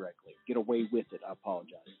saying that correctly. Get away with it. I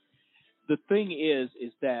apologize. The thing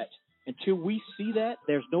is that until we see that,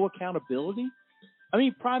 there's no accountability. I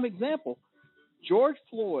mean, prime example, George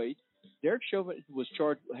Floyd Derek Chauvin was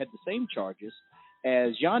charged, had the same charges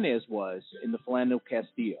as Yanez was in the Philando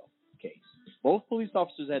Castillo case. Both police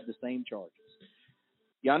officers had the same charges.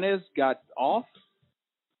 Yanez got off.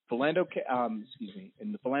 In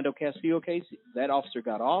the Philando Castillo case, that officer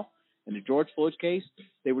got off. In the George Floyd case,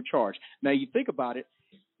 they were charged. Now, you think about it,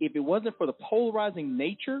 if it wasn't for the polarizing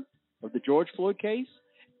nature of the George Floyd case,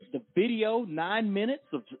 the video, 9 minutes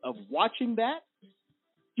of watching that,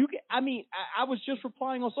 I was just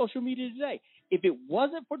replying on social media today. If it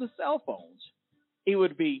wasn't for the cell phones, it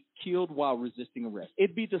would be killed while resisting arrest.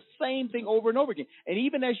 It'd be the same thing over and over again. And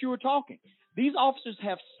even as you were talking, these officers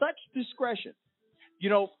have such discretion. You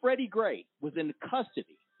know, Freddie Gray was in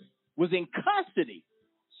custody.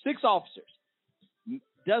 6 officers.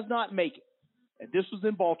 Does not make it. And this was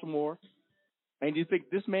in Baltimore. And you think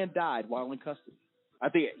this man died while in custody. I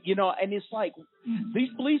think, and it's like these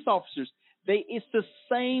police officers, it's the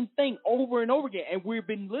same thing over and over again. And we've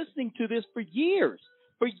been listening to this for years.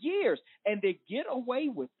 And they get away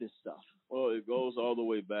with this stuff. Well, it goes all the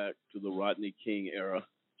way back to the Rodney King era.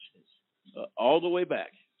 All the way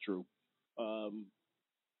back. True. And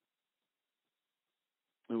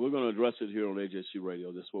we're going to address it here on AJC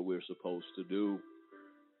Radio. This is what we're supposed to do.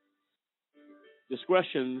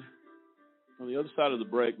 Discretion. On the other side of the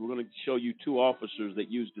break, we're going to show you 2 officers that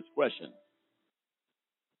used discretion.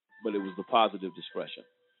 But it was the positive discretion.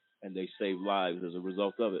 And they saved lives as a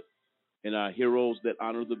result of it. And our heroes that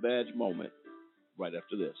honor the badge moment right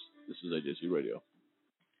after this. This is AJC Radio.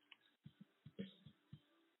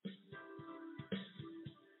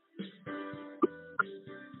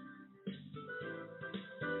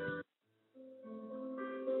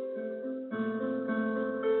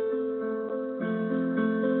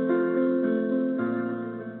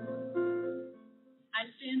 I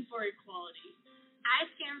stand for equality. I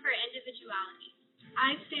stand for individuality.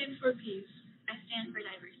 I stand for peace. I stand for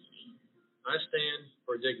diversity. I stand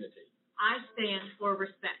for dignity. I stand for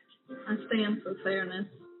respect. I stand for fairness.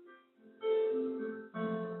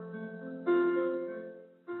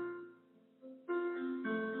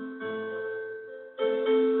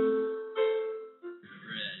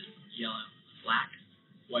 Red, yellow, black,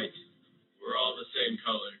 white. We're all the same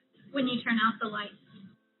color. When you turn out the lights.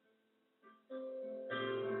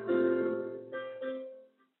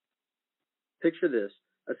 Picture this,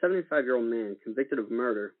 a 75-year-old man convicted of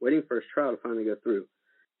murder, waiting for his trial to finally go through.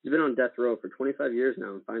 He's been on death row for 25 years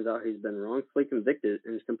now and finds out he's been wrongfully convicted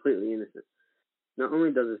and is completely innocent. Not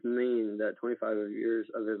only does this mean that 25 years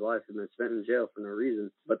of his life has been spent in jail for no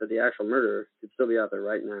reason, but that the actual murderer could still be out there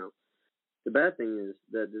right now. The bad thing is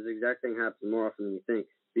that this exact thing happens more often than you think,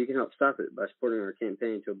 but you can help stop it by supporting our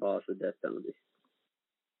campaign to abolish the death penalty.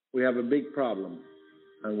 We have a big problem,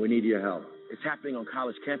 and we need your help. It's happening on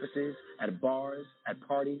college campuses, at bars, at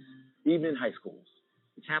parties, even in high schools.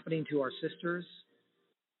 It's happening to our sisters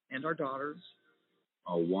and our daughters,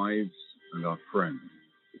 our wives and our friends.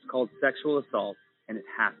 It's called sexual assault, and it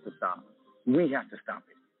has to stop. We have to stop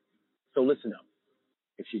it. So listen up.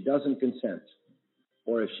 If she doesn't consent,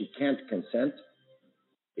 or if she can't consent,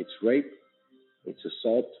 it's rape, it's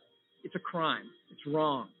assault. It's a crime. It's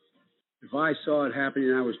wrong. If I saw it happening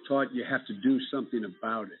and I was taught you have to do something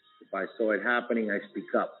about it. If I saw it happening, I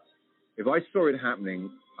speak up. If I saw it happening,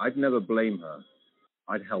 I'd never blame her.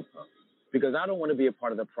 I'd help her. Because I don't want to be a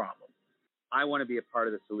part of the problem. I want to be a part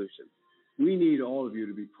of the solution. We need all of you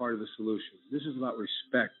to be part of the solution. This is about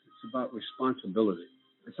respect. It's about responsibility.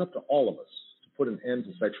 It's up to all of us to put an end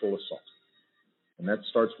to sexual assault. And that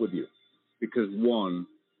starts with you. Because one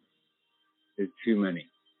is too many.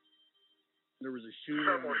 There was a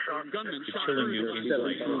shooter. Gunman shot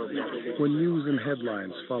When news and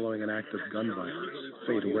headlines following an act of gun violence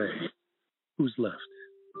fade away, who's left?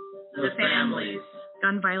 The families.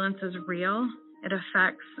 Gun violence is real. It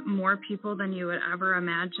affects more people than you would ever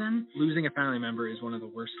imagine. Losing a family member is one of the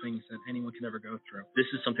worst things that anyone can ever go through. This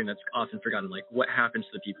is something that's often forgotten, like what happens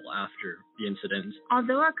to the people after the incident.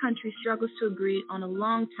 Although our country struggles to agree on a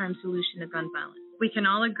long-term solution to gun violence, we can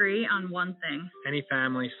all agree on one thing. Any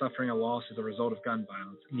family suffering a loss as a result of gun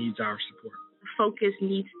violence needs our support. The focus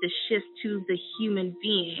needs to shift to the human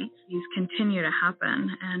being. These continue to happen,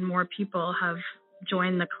 and more people have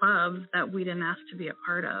joined the club that we didn't ask to be a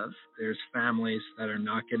part of. There's families that are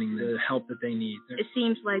not getting the help that they need. It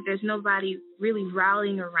seems like there's nobody really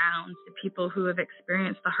rallying around the people who have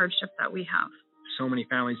experienced the hardship that we have. So many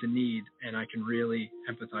families in need, and I can really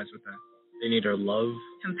empathize with that. They need our love,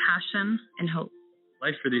 compassion, and hope.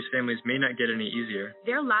 Life for these families may not get any easier.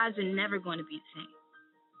 Their lives are never going to be the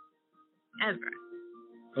same. Ever.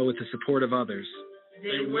 But with the support of others,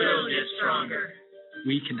 they will get stronger.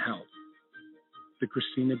 We can help. The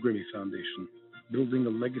Christina Grimmie Foundation, building a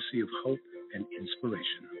legacy of hope and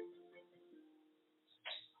inspiration.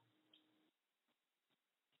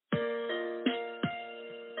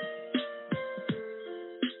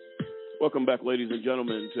 Welcome back, ladies and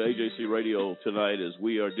gentlemen, to AJC Radio tonight as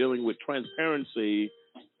we are dealing with transparency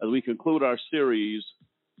as we conclude our series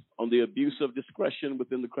on the abuse of discretion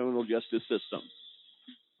within the criminal justice system.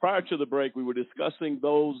 Prior to the break, we were discussing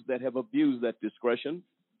those that have abused that discretion,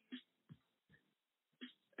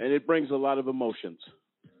 and it brings a lot of emotions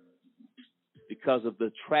because of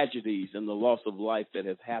the tragedies and the loss of life that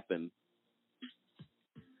have happened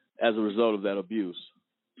as a result of that abuse.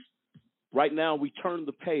 Right now, we turn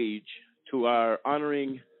the page to our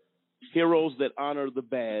honoring Heroes That Honor the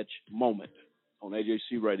Badge moment on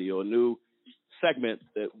AJC Radio, a new segment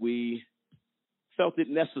that we felt it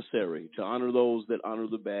necessary to honor those that honor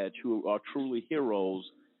the badge, who are truly heroes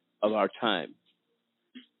of our time.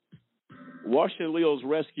 Washington Leo's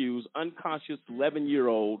rescues unconscious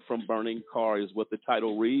 11-year-old from burning car is what the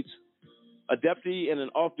title reads. A deputy and an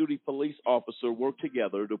off-duty police officer worked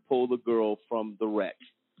together to pull the girl from the wreck.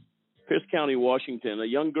 Pierce County, Washington, a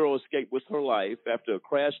young girl escaped with her life after a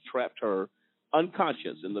crash trapped her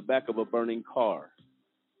unconscious in the back of a burning car.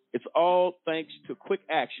 It's all thanks to quick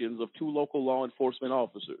actions of two local law enforcement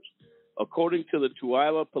officers. According to the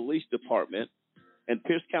Tooele Police Department and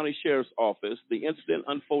Pierce County Sheriff's Office, the incident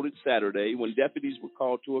unfolded Saturday when deputies were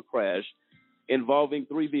called to a crash involving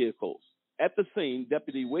 3 vehicles. At the scene,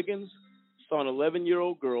 Deputy Wiggins saw an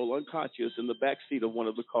 11-year-old girl unconscious in the back seat of one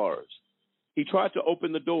of the cars. He tried to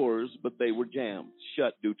open the doors, but they were jammed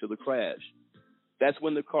shut due to the crash. That's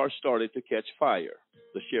when the car started to catch fire,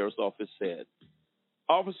 the sheriff's office said.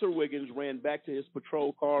 Officer Wiggins ran back to his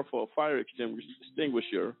patrol car for a fire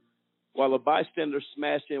extinguisher while a bystander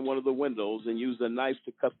smashed in one of the windows and used a knife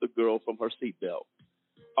to cut the girl from her seatbelt.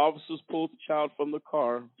 Officers pulled the child from the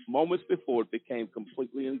car moments before it became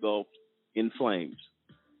completely engulfed in flames.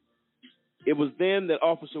 It was then that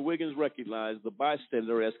Officer Wiggins recognized the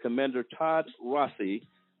bystander as Commander Todd Rossi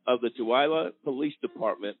of the Tooele Police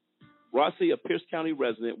Department. Rossi, a Pierce County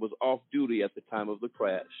resident, was off duty at the time of the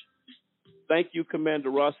crash. Thank you, Commander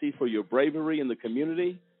Rossi, for your bravery in the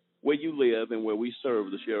community where you live and where we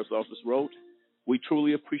serve, the Sheriff's Office wrote. We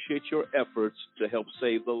truly appreciate your efforts to help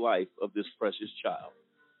save the life of this precious child.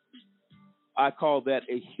 I call that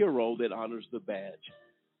a hero that honors the badge.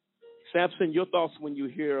 Sampson, your thoughts when you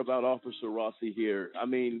hear about Officer Rossi here? I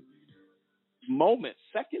mean, moments,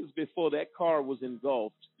 seconds before that car was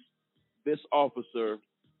engulfed, this officer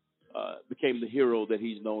became the hero that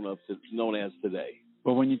he's known as today.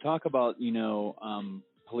 But when you talk about,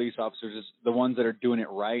 police officers, the ones that are doing it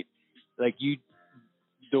right,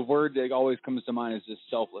 the word that always comes to mind is just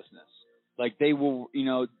selflessness. Like they will,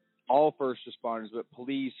 all first responders, but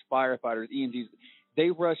police, firefighters, EMTs, they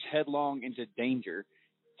rush headlong into danger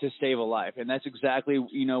to save a life. And that's exactly,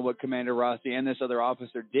 what Commander Rossi and this other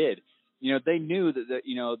officer did. They knew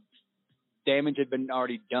that, damage had been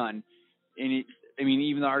already done. And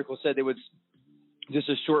even the article said it was just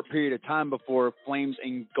a short period of time before flames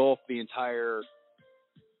engulfed the entire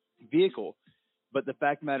vehicle. But the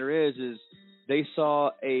fact of the matter is they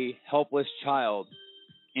saw a helpless child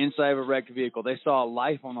inside of a wrecked vehicle. They saw a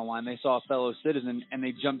life on the line. They saw a fellow citizen, and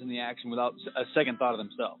they jumped in the action without a second thought of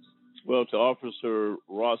themselves. Well, to Officer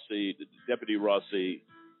Rossi, Deputy Rossi,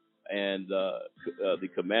 and the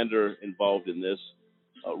commander involved in this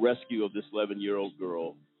rescue of this 11-year-old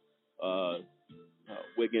girl,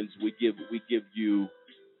 Wiggins, we give you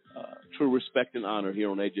true respect and honor here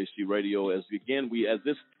on AJC Radio. As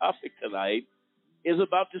this topic tonight is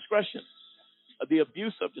about discretion, the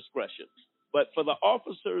abuse of discretion. But for the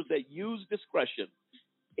officers that use discretion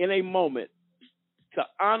in a moment to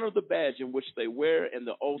honor the badge in which they wear and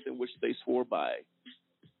the oath in which they swore by,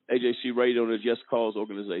 AJC Radio and the Just Cause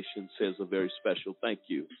organization says a very special thank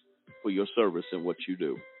you for your service and what you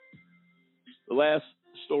do. The last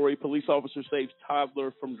story, police officer saves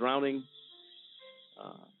toddler from drowning.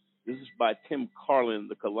 This is by Tim Carlin,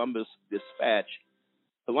 the Columbus Dispatch.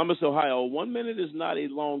 Columbus, Ohio. 1 minute is not a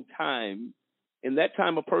long time. In that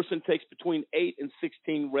time, a person takes between 8 and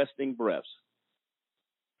 16 resting breaths.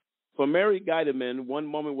 For Mary Guideman, 1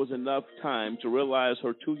 moment was enough time to realize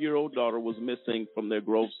her 2-year-old daughter was missing from their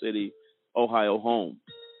Grove City, Ohio home.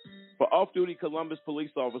 For off-duty Columbus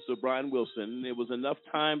police officer Brian Wilson, it was enough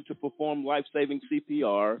time to perform life-saving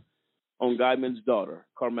CPR on Guideman's daughter,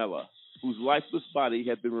 Carmela, whose lifeless body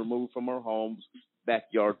had been removed from her home's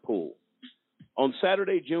backyard pool. On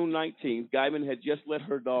Saturday, June 19th, Guideman had just let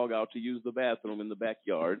her dog out to use the bathroom in the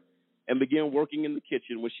backyard and began working in the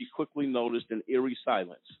kitchen when she quickly noticed an eerie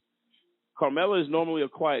silence. Carmela is normally a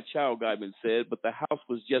quiet child, Guideman said, but the house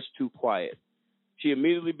was just too quiet. She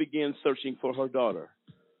immediately began searching for her daughter.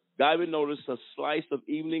 Guyman noticed a slice of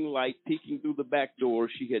evening light peeking through the back door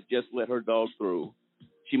she had just let her dog through.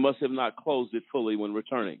 She must have not closed it fully when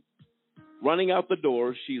returning. Running out the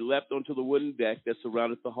door, she leapt onto the wooden deck that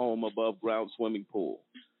surrounded the home above-ground swimming pool.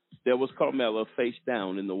 There was Carmela face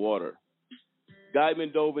down in the water.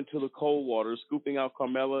 Guyman dove into the cold water, scooping out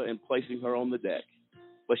Carmela and placing her on the deck.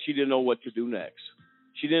 But she didn't know what to do next.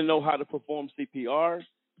 She didn't know how to perform CPR,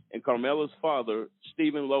 and Carmela's father,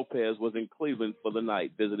 Stephen Lopez, was in Cleveland for the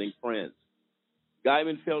night visiting friends.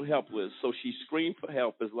 Guyman felt helpless, so she screamed for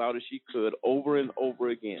help as loud as she could over and over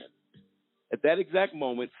again. At that exact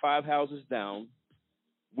moment, 5 houses down,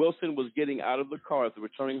 Wilson was getting out of the car after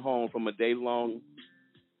returning home from a day-long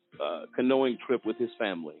canoeing trip with his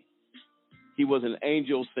family. He was an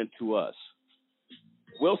angel sent to us.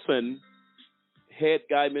 Wilson heard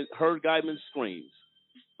Guyman's screams.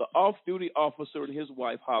 The off-duty officer and his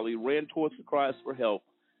wife, Holly, ran towards the cries for help.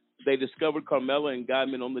 They discovered Carmela and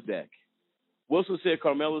Guyman on the deck. Wilson said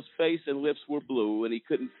Carmela's face and lips were blue and he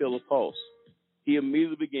couldn't feel a pulse. He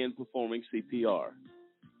immediately began performing CPR.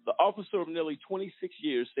 The officer of nearly 26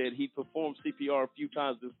 years said he'd performed CPR a few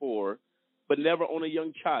times before, but never on a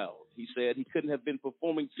young child. He said he couldn't have been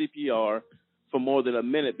performing CPR for more than a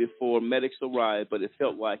minute before medics arrived, but it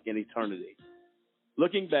felt like an eternity.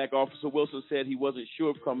 Looking back, Officer Wilson said he wasn't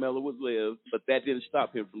sure if Carmela would live, but that didn't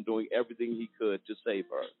stop him from doing everything he could to save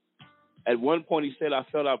her. At one point, he said, "I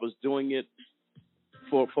felt I was doing it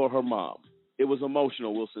for her mom." It was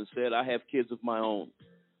emotional, Wilson said. "I have kids of my own."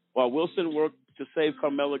 While Wilson worked to save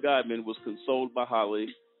Carmela, Guyman was consoled by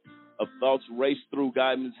Holly. Of thoughts raced through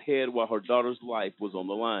Guyman's head while her daughter's life was on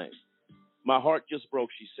the line. "My heart just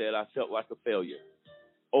broke," she said. "I felt like a failure."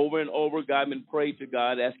 Over and over, Guyman prayed to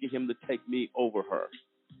God, asking him to take me over her.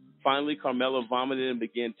 Finally, Carmela vomited and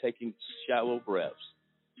began taking shallow breaths.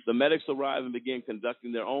 The medics arrived and began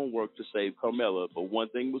conducting their own work to save Carmela, but one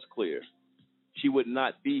thing was clear. She would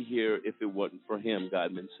not be here if it wasn't for him,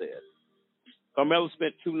 Guyman said. Carmela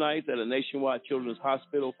spent 2 nights at a nationwide children's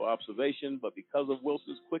hospital for observation, but because of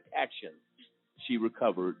Wilson's quick action, she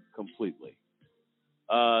recovered completely.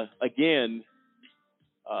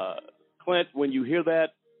 Clint, when you hear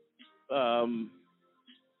that,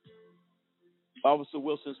 Officer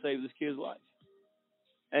Wilson saved this kid's life.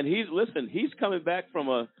 And he's coming back from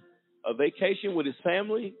a vacation with his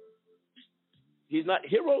family.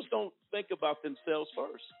 Heroes don't think about themselves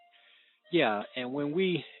first. Yeah, and when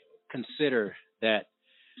we consider that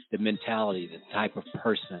the mentality, the type of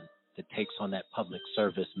person that takes on that public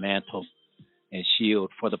service mantle and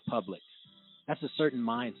shield for the public, that's a certain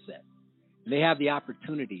mindset. And they have the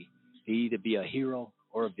opportunity to either be a hero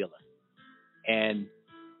or a villain. And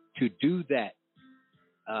to do that,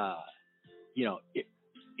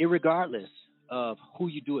 irregardless of who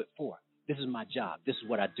you do it for, this is my job. This is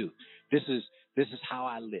what I do. This is how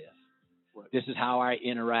I live. Right. This is how I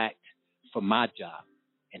interact for my job.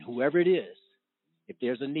 And whoever it is, if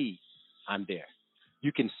there's a need, I'm there.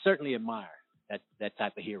 You can certainly admire that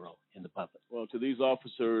type of hero in the public. Well, to these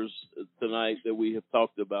officers tonight that we have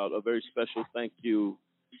talked about, a very special thank you.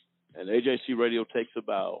 And AJC Radio takes a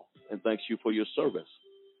bow and thanks you for your service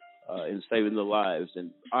in saving the lives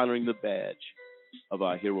and honoring the badge of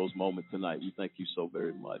our heroes moment tonight. We thank you so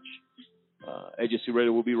very much. AJC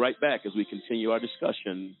Radio will be right back as we continue our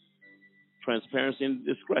discussion, transparency and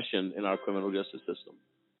discretion in our criminal justice system.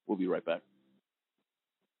 We'll be right back.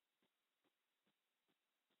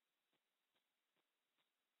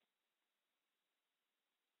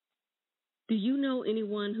 Do you know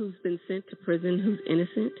anyone who's been sent to prison who's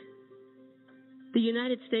innocent? The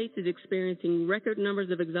United States is experiencing record numbers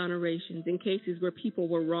of exonerations in cases where people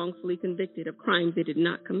were wrongfully convicted of crimes they did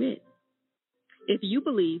not commit. If you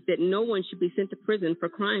believe that no one should be sent to prison for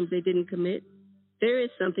crimes they didn't commit, there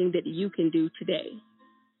is something that you can do today.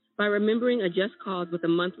 By remembering a just cause with a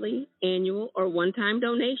monthly, annual, or one-time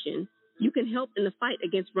donation, you can help in the fight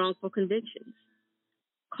against wrongful convictions.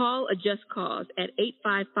 Call a just cause at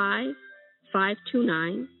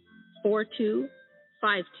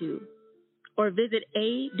 855-529-4252 or visit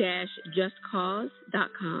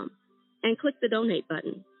a-justcause.com and click the donate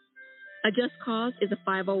button. A Just Cause is a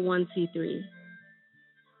 501c3.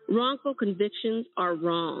 Wrongful convictions are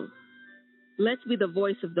wrong. Let's be the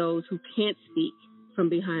voice of those who can't speak from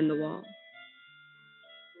behind the wall.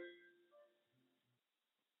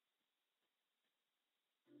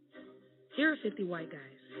 Here are 50 white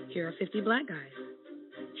guys. Here are 50 black guys.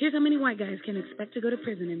 Here's how many white guys can expect to go to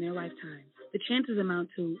prison in their lifetime. The chances amount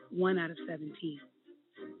to 1 out of 17.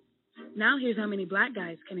 Now here's how many black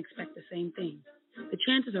guys can expect the same thing. The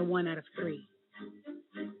chances are 1 out of 3.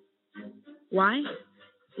 Why?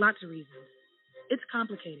 Lots of reasons. It's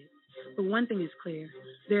complicated, but one thing is clear.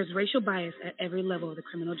 There's racial bias at every level of the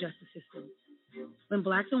criminal justice system. When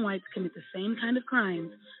blacks and whites commit the same kind of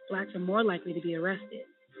crimes, blacks are more likely to be arrested.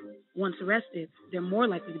 Once arrested, they're more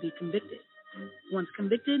likely to be convicted. Once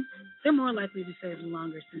convicted, they're more likely to serve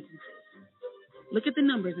longer sentences. Look at the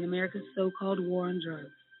numbers in America's so-called war on drugs.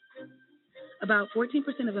 About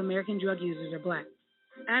 14% of American drug users are black,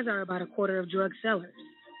 as are about a quarter of drug sellers.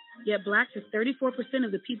 Yet blacks are 34%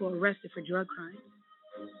 of the people arrested for drug crimes.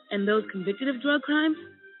 And those convicted of drug crimes,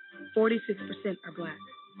 46% are black.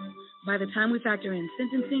 By the time we factor in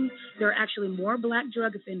sentencing, there are actually more black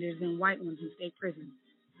drug offenders than white ones in state prisons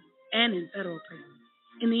and in federal prisons.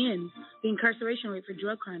 In the end, the incarceration rate for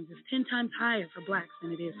drug crimes is 10 times higher for blacks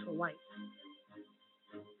than it is for whites.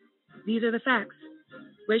 These are the facts.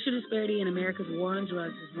 Racial disparity in America's war on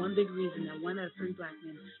drugs is one big reason that 1 out of 3 black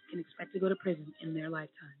men can expect to go to prison in their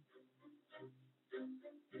lifetime.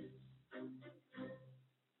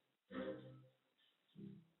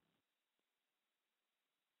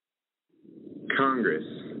 Congress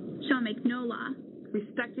shall make no law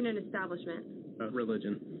respecting an establishment,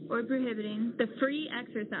 religion, or prohibiting the free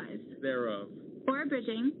exercise thereof, or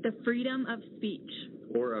abridging the freedom of speech,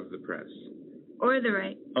 or of the press, or the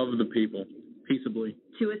right of the people, peaceably,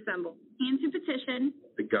 to assemble, and to petition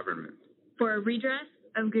the government, for a redress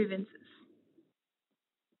of grievances.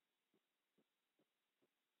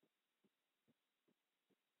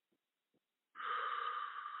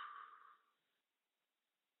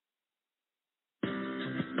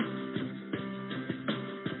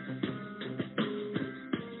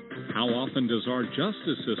 How often does our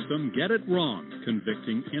justice system get it wrong,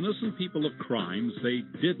 convicting innocent people of crimes they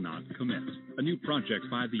did not commit? A new project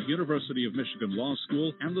by the University of Michigan Law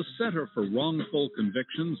School and the Center for Wrongful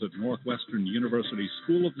Convictions at Northwestern University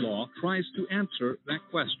School of Law tries to answer that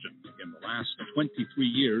question. In the last 23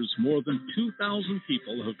 years, more than 2,000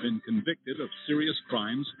 people have been convicted of serious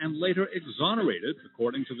crimes and later exonerated,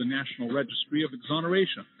 according to the National Registry of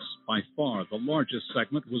Exonerations. By far, the largest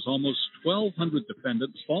segment was almost 1,200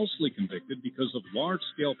 defendants falsely convicted because of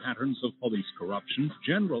large-scale patterns of police corruption,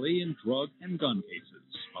 generally in drug and gun cases.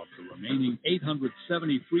 Of the remaining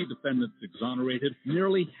 873 defendants exonerated,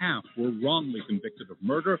 nearly half were wrongly convicted of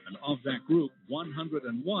murder, and of that group,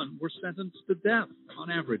 101 were sentenced to death. On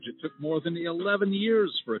average, it took more than 11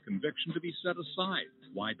 years for a conviction to be set aside.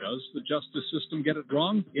 Why does the justice system get it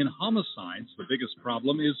wrong? In homicides, the biggest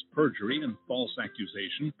problem is perjury and false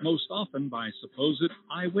accusation, most often by supposed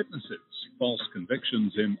eyewitnesses. False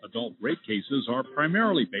convictions in adult rape cases are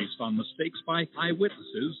primarily based on mistakes by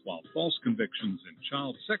eyewitnesses, while false convictions in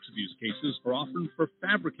child sex abuse cases are often for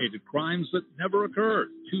fabricated crimes that never occurred.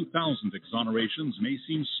 2,000 exonerations may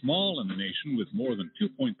seem small in a nation with more than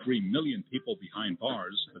 2.3 million people behind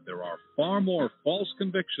bars, but there are far more false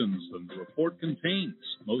convictions than the report contains.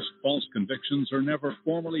 Most false convictions are never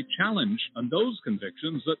formally challenged, and those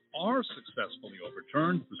convictions that are successfully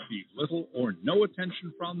overturned receive little or no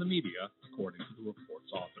attention from the media, according to the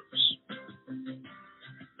report's authors.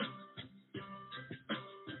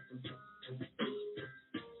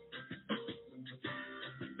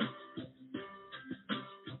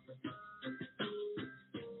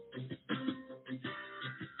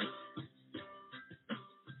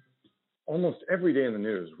 Almost every day in the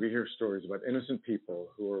news, we hear stories about innocent people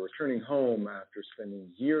who are returning home after spending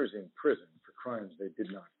years in prison for crimes they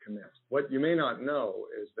did not commit. What you may not know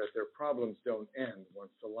is that their problems don't end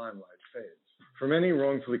once the limelight fades. For many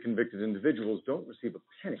wrongfully convicted individuals don't receive a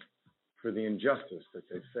penny for the injustice that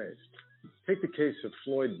they faced. Take the case of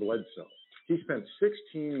Floyd Bledsoe. He spent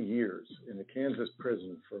 16 years in the Kansas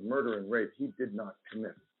prison for murder and rape he did not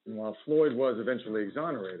commit. And while Floyd was eventually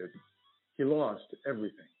exonerated, he lost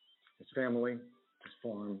everything. His family, his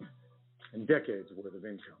farm, and decades worth of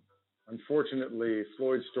income. Unfortunately,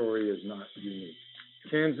 Floyd's story is not unique.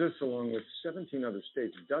 Kansas, along with 17 other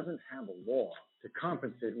states, doesn't have a law to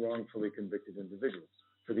compensate wrongfully convicted individuals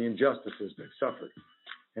for the injustices they suffered.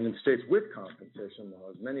 And in states with compensation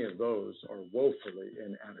laws, many of those are woefully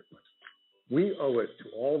inadequate. We owe it to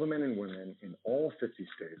all the men and women in all 50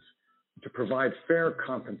 states to provide fair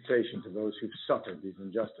compensation to those who've suffered these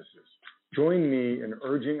injustices. Join me in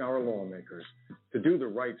urging our lawmakers to do the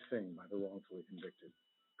right thing by the wrongfully convicted.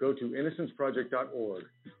 Go to innocenceproject.org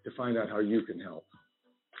to find out how you can help.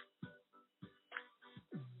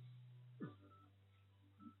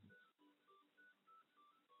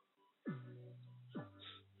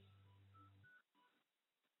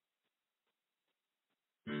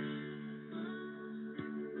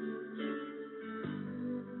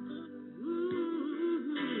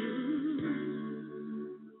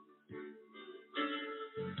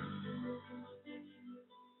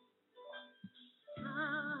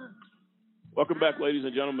 Welcome back, ladies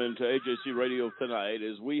and gentlemen, to AJC Radio tonight.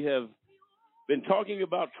 As we have been talking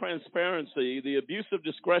about transparency, the abuse of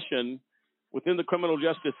discretion within the criminal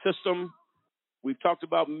justice system. We've talked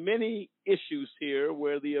about many issues here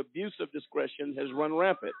where the abuse of discretion has run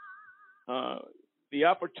rampant. The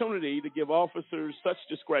opportunity to give officers such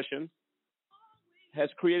discretion has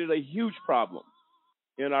created a huge problem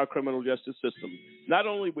in our criminal justice system, not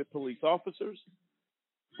only with police officers,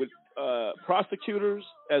 with prosecutors,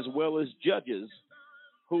 as well as judges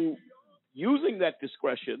who, using that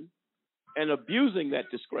discretion and abusing that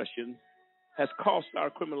discretion, has cost our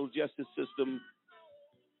criminal justice system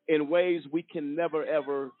in ways we can never,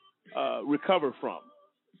 ever recover from.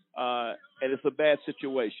 And it's a bad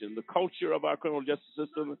situation. The culture of our criminal justice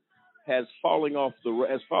system has fallen off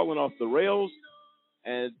the rails.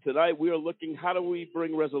 And tonight we are looking, how do we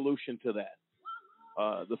bring resolution to that?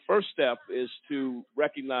 The first step is to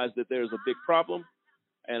recognize that there's a big problem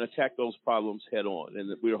and attack those problems head on.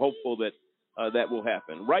 And we're hopeful that that will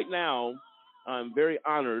happen. Right now, I'm very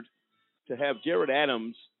honored to have Jared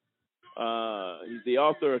Adams. He's the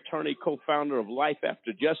author, attorney, co-founder of Life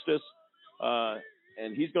After Justice.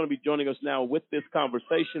 And he's going to be joining us now with this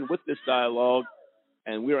conversation, with this dialogue.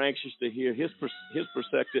 And we're anxious to hear his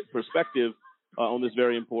perspective on this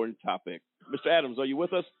very important topic. Mr. Adams, are you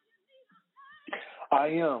with us? I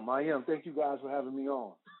am. Thank you guys for having me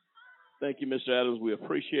on. Thank you, Mr. Adams. We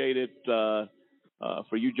appreciate it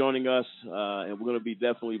for you joining us, and we're going to be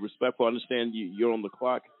definitely respectful. I understand you're on the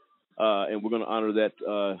clock, and we're going to honor that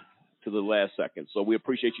to the last second. So we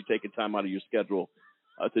appreciate you taking time out of your schedule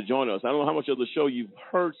to join us. I don't know how much of the show you've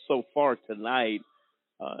heard so far tonight.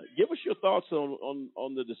 Give us your thoughts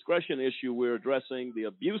on the discretion issue we're addressing, the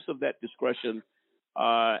abuse of that discretion,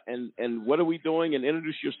 and what are we doing? And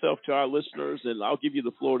introduce yourself to our listeners, and I'll give you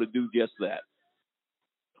the floor to do just that.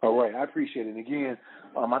 All right, I appreciate it. Again,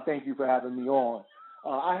 I thank you for having me on.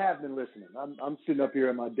 I have been listening. I'm sitting up here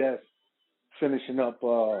at my desk finishing up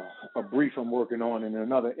a brief I'm working on in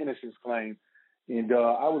another innocence claim, and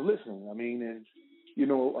I was listening. I mean, and you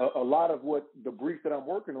know, a lot of what the brief that I'm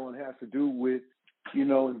working on has to do with, you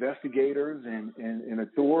know, investigators and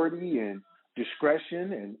authority and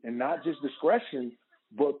discretion, and not just discretion,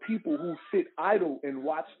 but people who sit idle and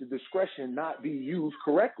watch the discretion not be used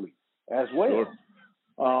correctly as well.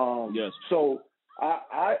 Sure. Yes. So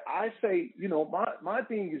I say, you know, my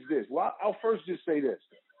thing is this. Well, I'll first just say this.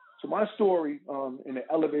 So my story in the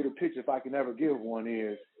elevator pitch, if I can ever give one,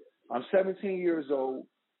 is I'm 17 years old,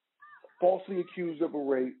 falsely accused of a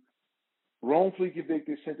rape, wrongfully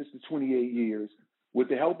convicted, sentenced to 28 years. With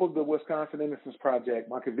the help of the Wisconsin Innocence Project,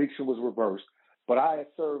 my conviction was reversed, but I had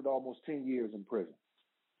served almost 10 years in prison.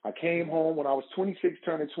 I came home when I was 26,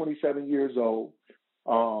 turning 27 years old,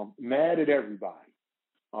 mad at everybody.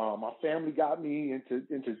 My family got me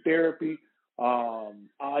into therapy.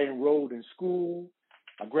 I enrolled in school.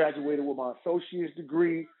 I graduated with my associate's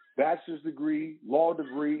degree, bachelor's degree, law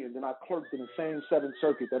degree, and then I clerked in the same Seventh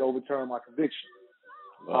Circuit that overturned my conviction.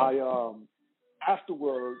 Wow. I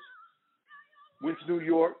afterwards went to New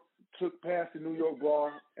York, passed the New York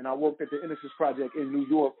bar, and I worked at the Innocence Project in New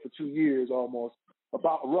York for 2 years almost,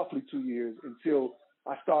 about roughly 2 years, until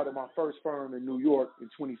I started my first firm in New York in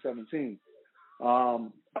 2017.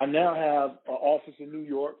 I now have an office in New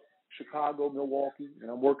York, Chicago, Milwaukee, and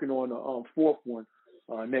I'm working on a fourth one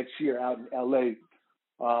next year out in LA.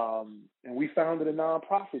 And we founded a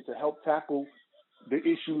nonprofit to help tackle the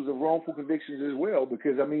issues of wrongful convictions as well,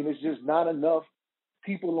 because, I mean, it's just not enough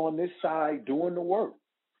people on this side doing the work.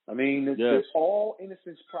 I mean, yes. All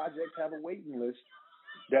innocence projects have a waiting list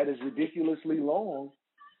that is ridiculously long,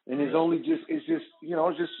 and it's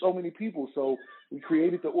just so many people. So we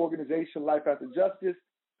created the organization Life After Justice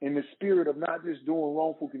in the spirit of not just doing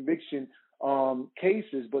wrongful conviction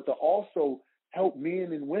cases, but to also help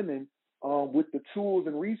men and women with the tools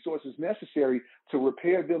and resources necessary to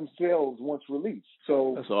repair themselves once released.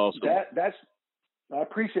 So that's awesome. That's I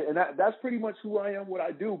appreciate it. And that's pretty much who I am, what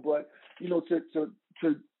I do. But, you know,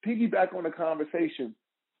 to piggyback on the conversation,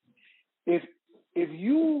 if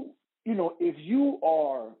you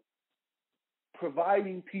are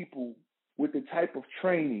providing people with the type of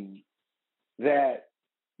training that,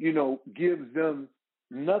 you know, gives them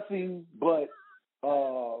nothing but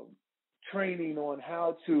training on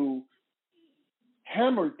how to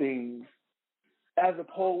hammer things as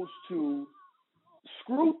opposed to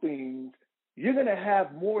screw things, you're going to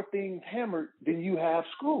have more things hammered than you have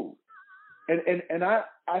screwed. And I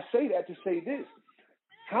say that to say this.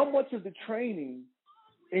 How much of the training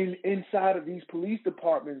inside of these police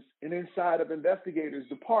departments and inside of investigators'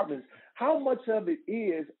 departments, how much of it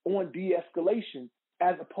is on de-escalation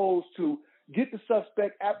as opposed to get the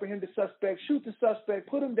suspect, apprehend the suspect, shoot the suspect,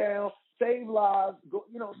 put him down, save lives. Go,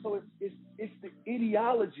 so it's the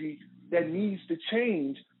ideology that needs to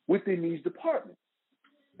change within these departments.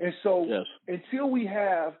 And so until we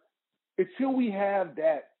have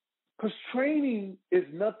that, because training is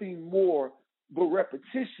nothing more but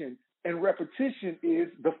repetition, and repetition is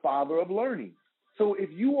the father of learning. So if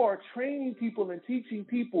you are training people and teaching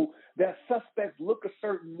people that suspects look a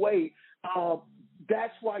certain way,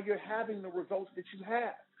 that's why you're having the results that you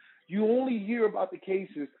have. You only hear about the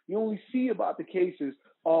cases, you only see about the cases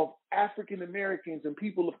of African Americans and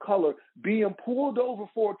people of color being pulled over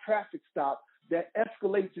for a traffic stop that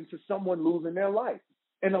escalates into someone losing their life.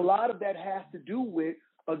 And a lot of that has to do with,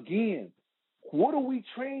 again, what are we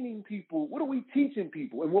training people? What are we teaching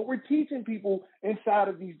people? And what we're teaching people inside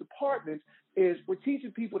of these departments is we're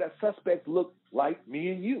teaching people that suspects look like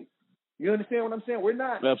me and you. You understand what I'm saying? We're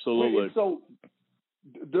not. Absolutely. So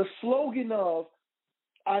the slogan of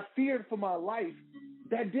I feared for my life,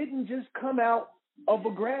 that didn't just come out of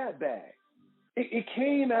a grab bag. It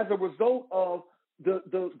came as a result of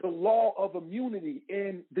the law of immunity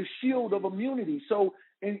and the shield of immunity. So,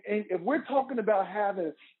 and if we're talking about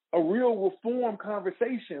having a real reform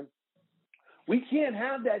conversation, we can't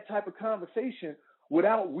have that type of conversation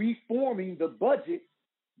without reforming the budget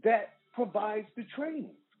that provides the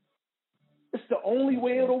training. It's the only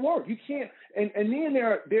way it'll work. You can't, and then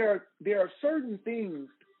there are certain things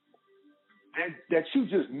that you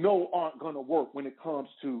just know aren't going to work when it comes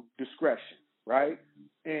to discretion, right?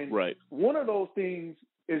 And one of those things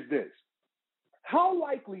is this. How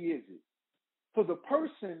likely is it for the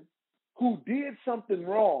person who did something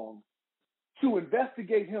wrong to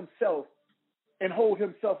investigate himself and hold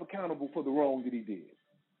himself accountable for the wrong that he did?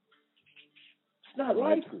 It's not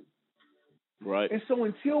likely. Right. And so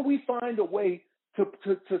until we find a way to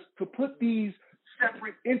put these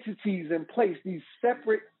separate entities in place, these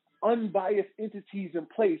separate unbiased entities in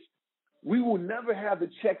place, we will never have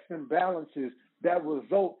the checks and balances that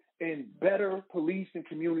result in better police and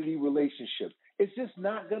community relationships. It's just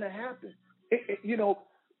not going to happen.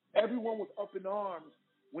 Everyone was up in arms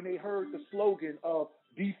when they heard the slogan of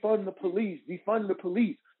defund the police,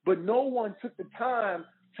 but no one took the time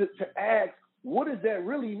to ask, what does that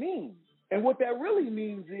really mean? And what that really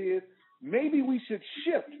means is maybe we should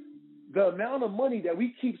shift the amount of money that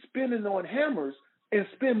we keep spending on hammers and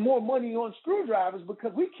spend more money on screwdrivers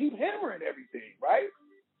because we keep hammering everything, right?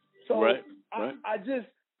 So I just,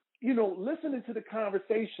 listening to the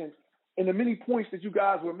conversation and the many points that you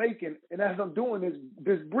guys were making, and as I'm doing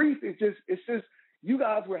this brief, it's just you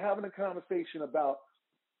guys were having a conversation about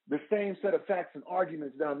the same set of facts and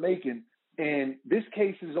arguments that I'm making, and this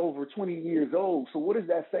case is over 20 years old. So what does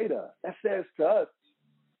that say to us? That says to us,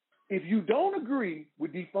 if you don't agree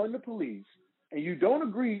with defund the police and you don't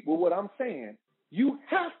agree with what I'm saying, you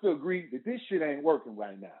have to agree that this shit ain't working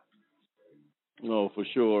right now. No, for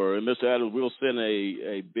sure. And Mr. Adams, we'll send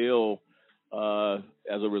a bill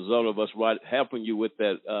as a result of us helping you with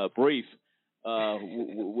that brief.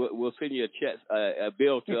 We'll send you a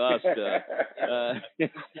bill to us, an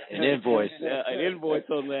invoice, an invoice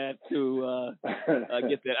on that to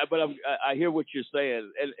get that. But I hear what you're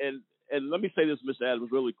saying, and let me say this, Mr.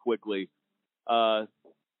 Adams, really quickly. A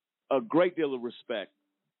great deal of respect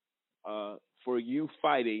for you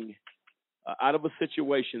fighting out of a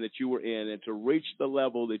situation that you were in and to reach the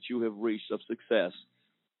level that you have reached of success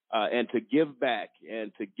and to give back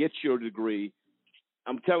and to get your degree.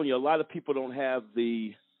 I'm telling you, a lot of people don't have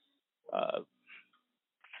the I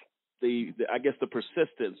guess the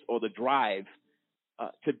persistence or the drive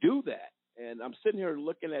to do that. And I'm sitting here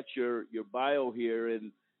looking at your bio here,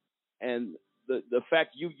 and the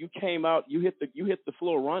fact you came out, you hit the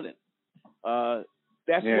floor running.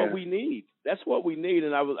 That's what we need. That's what we need.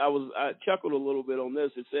 And I chuckled a little bit on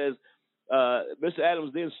this. It says Mr.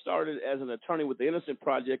 Adams then started as an attorney with the Innocent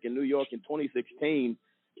Project in New York in 2016.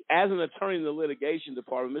 As an attorney in the litigation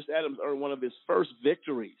department, Mr. Adams earned one of his first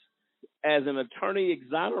victories as an attorney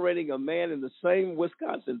exonerating a man in the same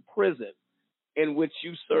Wisconsin prison in which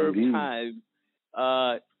you served time.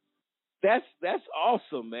 That's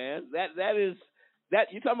awesome, man. That is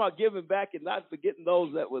you're talking about giving back and not forgetting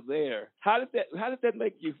those that were there. How did that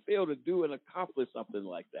make you feel to do and accomplish something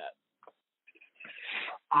like that?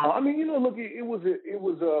 I mean, look, it was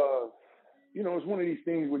it's one of these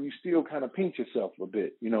things when you still kind of pinch yourself a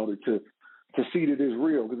bit, to see that it's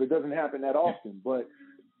real, because it doesn't happen that often. But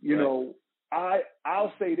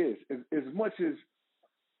I'll say this: as much as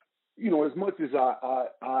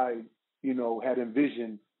I had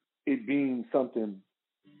envisioned it being something,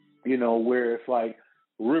 where it's like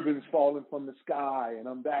ribbons falling from the sky and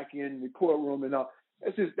I'm back in the courtroom and all.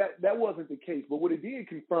 That's just that wasn't the case. But what it did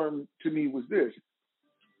confirm to me was this: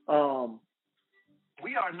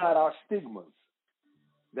 we are not our stigmas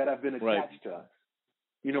that have been attached to us.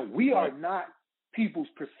 You know, we are not people's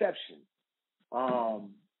perception.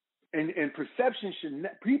 And perception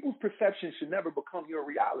people's perception should never become your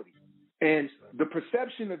reality. And the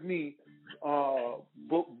perception of me,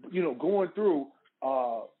 going through,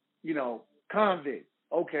 convict,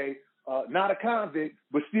 okay, not a convict,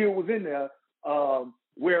 but still was in there,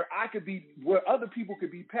 where other people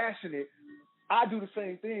could be passionate. I do the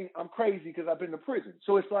same thing. I'm crazy because I've been to prison.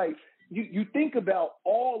 So it's like you think about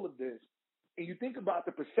all of this, and you think about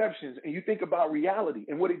the perceptions, and you think about reality.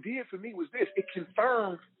 And what it did for me was this: it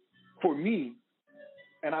confirmed for me,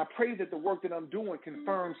 and I pray that the work that I'm doing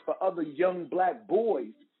confirms for other young black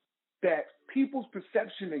boys that people's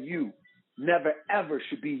perception of you never ever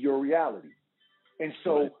should be your reality. And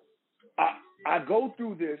so I go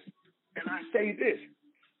through this, and I say this: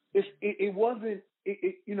 it was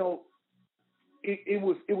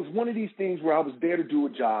one of these things where I was there to do a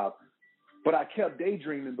job, but I kept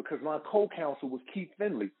daydreaming because my co-counsel was Keith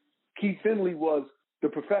Finley. Keith Finley was the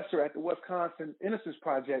professor at the Wisconsin Innocence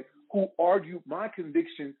Project who argued my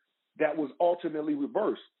conviction that was ultimately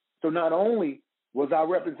reversed. So not only was I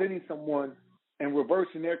representing someone and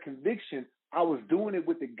reversing their conviction, I was doing it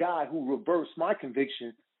with the guy who reversed my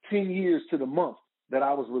conviction 10 years to the month that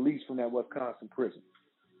I was released from that Wisconsin prison.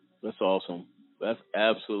 That's awesome. That's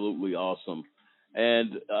absolutely awesome.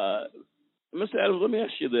 And Mr. Adams, let me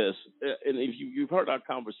ask you this. And if you've heard our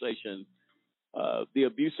conversation, the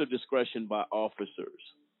abuse of discretion by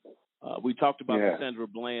officers. We talked about the Sandra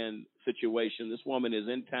Bland situation. This woman is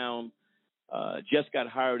in town, just got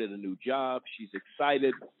hired at a new job. She's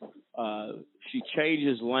excited. She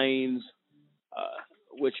changes lanes,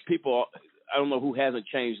 which people, I don't know who hasn't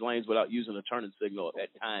changed lanes without using a turning signal at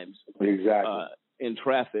times. Exactly. In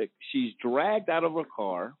traffic. She's dragged out of her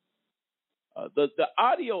car. The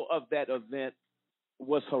audio of that event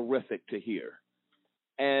was horrific to hear.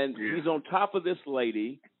 And he's on top of this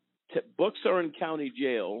lady, books her in county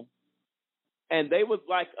jail, and they would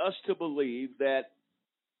like us to believe that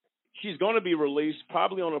she's going to be released,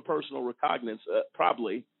 probably on a personal recognizance,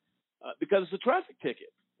 because it's a traffic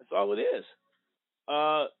ticket. That's all it is.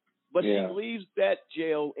 But she leaves that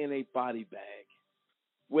jail in a body bag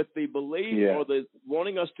with the belief or the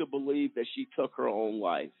wanting us to believe that she took her own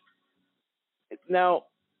life. Now,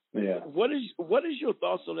 what is your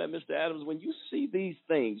thoughts on that, Mr. Adams, when you see these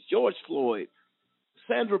things? George Floyd,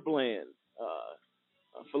 Sandra Bland,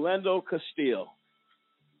 Philando Castile,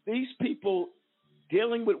 these people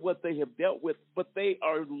dealing with what they have dealt with, but they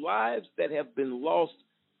are lives that have been lost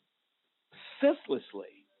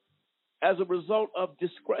senselessly as a result of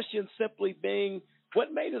discretion simply being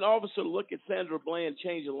what made an officer look at Sandra Bland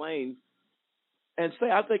change a lane and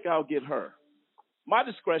say, I think I'll get her. My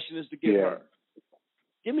discretion is to get her.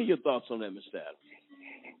 Give me your thoughts on that, Mr. Adams.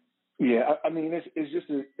 Yeah, I mean,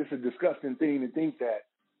 it's a disgusting thing to think that,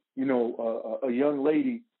 a young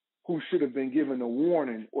lady who should have been given a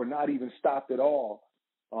warning or not even stopped at all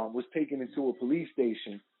was taken into a police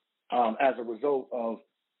station as a result of,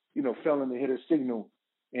 failing to hit her signal.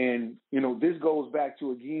 And, this goes back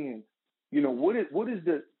to, again, what's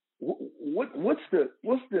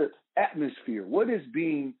the atmosphere? What is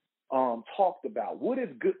being talked about? What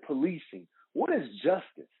is good policing? What is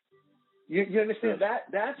justice? You understand?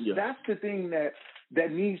 That's the thing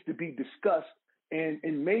that needs to be discussed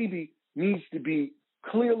and maybe needs to be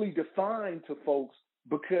clearly defined to folks,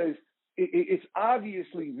 because it's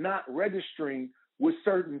obviously not registering with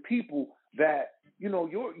certain people that,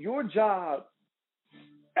 your job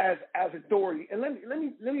as authority. And let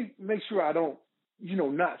me make sure I don't,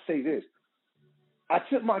 not say this. I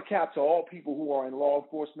tip my cap to all people who are in law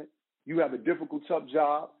enforcement. You have a difficult, tough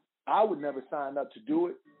job. I would never sign up to do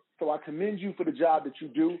it. So I commend you for the job that you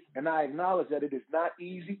do, and I acknowledge that it is not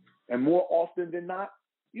easy, and more often than not,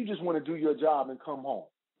 you just want to do your job and come home.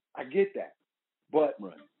 I get that. But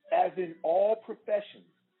as in all professions,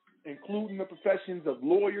 including the professions of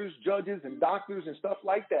lawyers, judges, and doctors and stuff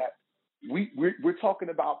like that, we're talking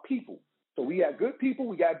about people. So we got good people,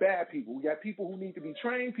 we got bad people. We got people who need to be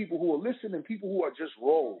trained, people who are listening, and people who are just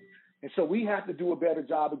rolled. And so we have to do a better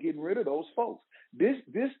job of getting rid of those folks. This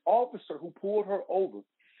officer who pulled her over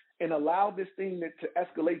and allowed this thing to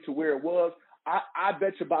escalate to where it was, I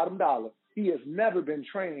bet you bottom dollar, he has never been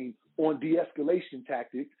trained on de-escalation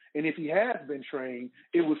tactics. And if he has been trained,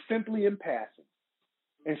 it was simply in passing.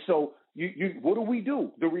 And so what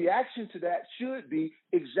do? The reaction to that should be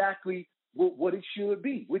exactly what it should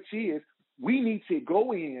be, which is we need to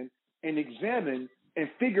go in and examine and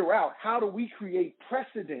figure out how do we create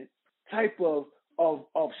precedent type of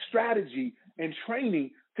strategy and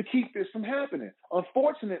training to keep this from happening.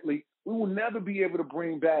 Unfortunately, we will never be able to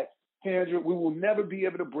bring back Kendra. We will never be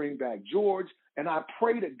able to bring back George. And I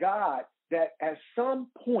pray to God that at some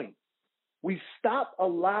point we stop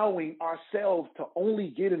allowing ourselves to only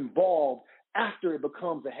get involved after it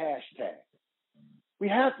becomes a hashtag. We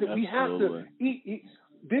have to. Absolutely. We have to.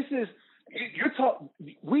 This is you're talking.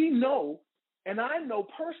 We know, and I know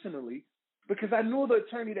personally because I know the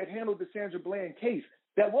attorney that handled the Sandra Bland case.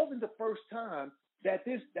 That wasn't the first time that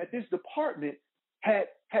this department had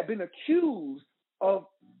been accused of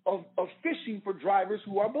fishing for drivers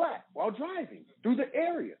who are black while driving through the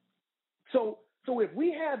area. So if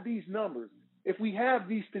we have these numbers, if we have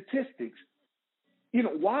these statistics,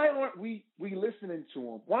 why aren't we listening to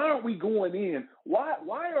them? Why aren't we going in?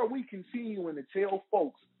 Why are we continuing to tell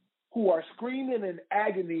folks who are screaming in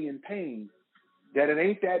agony and pain that it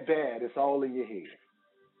ain't that bad, it's all in your head?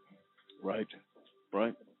 Right.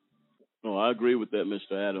 No, I agree with that,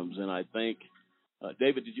 Mr. Adams, and I think,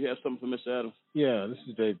 David, did you have something for Mr. Adams? Yeah, this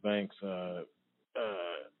is Dave Banks. And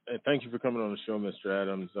thank you for coming on the show, Mr.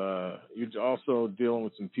 Adams. You're also dealing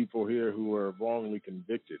with some people here who are wrongly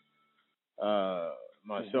convicted,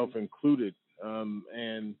 myself included.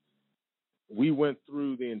 And we went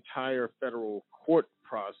through the entire federal court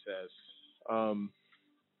process.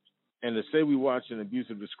 And to say we watch an abuse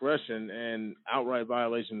of discretion and outright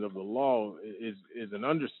violations of the law is an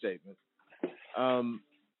understatement.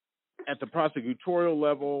 At the prosecutorial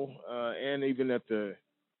level and even at the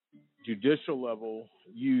judicial level,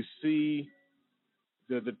 you see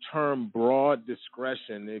the term broad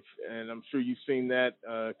discretion. And I'm sure you've seen that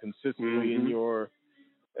consistently in your,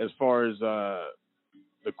 as far as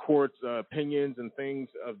the court's opinions and things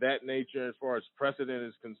of that nature, as far as precedent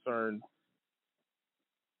is concerned.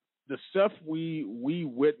 The stuff we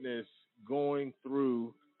witness going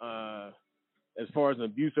through as far as an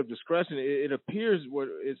abuse of discretion, it appears what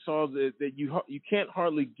it saw that you can't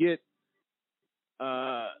hardly get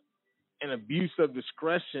an abuse of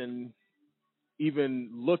discretion even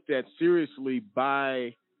looked at seriously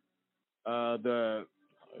by the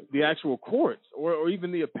actual courts or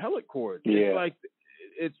even the appellate court. Yeah.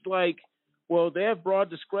 It's like, well, they have broad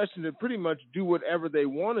discretion to pretty much do whatever they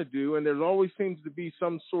want to do, and there always seems to be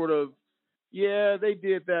some sort of, yeah, they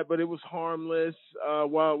did that, but it was harmless.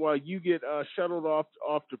 While you get shuttled off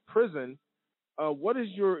to prison, what is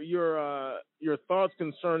your thoughts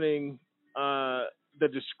concerning the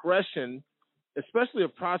discretion, especially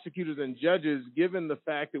of prosecutors and judges, given the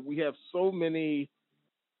fact that we have so many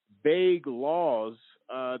vague laws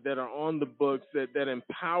that are on the books that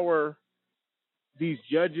empower these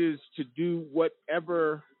judges to do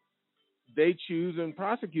whatever they choose and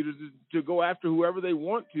prosecutors to go after whoever they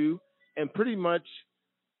want to and pretty much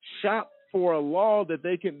shop for a law that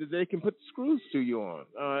they can put screws to you on.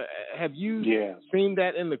 Have you seen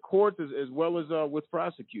that in the courts as well as with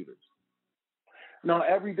prosecutors? No,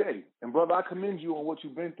 every day. And brother, I commend you on what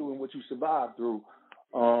you've been through and what you survived through.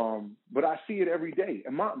 But I see it every day.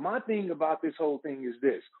 And my thing about this whole thing is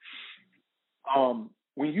this.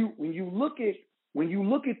 When you look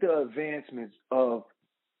at the advancements of,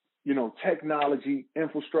 technology,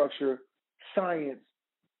 infrastructure, science,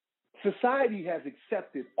 society has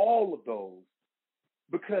accepted all of those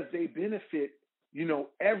because they benefit,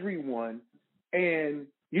 everyone, and,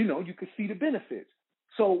 you can see the benefits.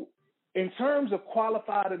 So in terms of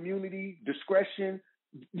qualified immunity, discretion,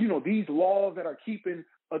 these laws that are keeping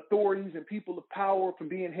authorities and people of power from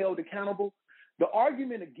being held accountable, the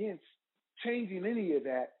argument against changing any of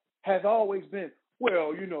that has always been,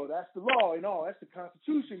 well, that's the law and all, that's the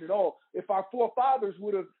Constitution and all. If our forefathers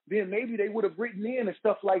would have, then maybe they would have written in and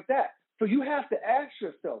stuff like that. So you have to ask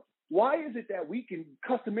yourself, why is it that we can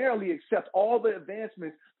customarily accept all the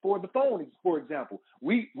advancements for the phone, for example?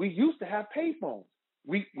 We used to have payphones.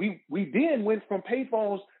 We then went from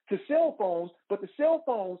payphones to cell phones, but the cell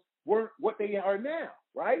phones weren't what they are now,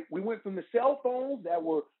 right? We went from the cell phones that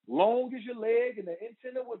were long as your leg and the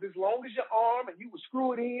antenna was as long as your arm and you would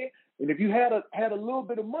screw it in. And if you had a little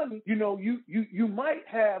bit of money, you might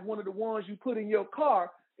have one of the ones you put in your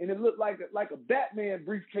car and it looked like a Batman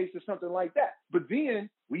briefcase or something like that. But then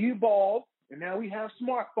we evolved and now we have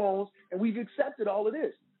smartphones and we've accepted all of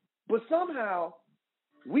this. But somehow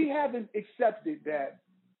we haven't accepted that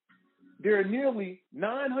there are nearly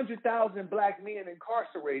 900,000 black men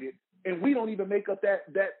incarcerated, and we don't even make up that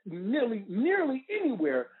nearly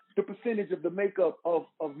anywhere the percentage of the makeup of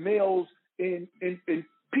males in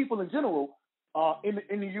people in general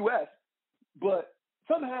in the U.S. But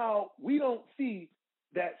somehow we don't see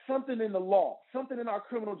that something in the law, something in our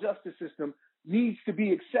criminal justice system needs to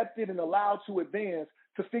be accepted and allowed to advance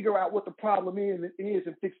to figure out what the problem is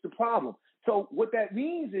and fix the problem. So what that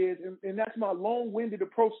means is, and that's my long-winded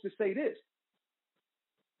approach to say this,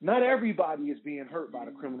 not everybody is being hurt by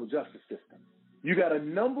the criminal justice system. You got a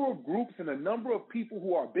number of groups and a number of people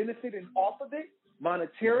who are benefiting off of it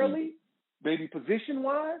monetarily, maybe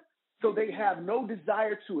position-wise, so they have no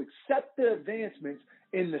desire to accept the advancements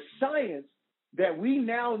in the science that we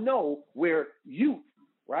now know where youth,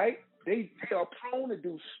 right, they are prone to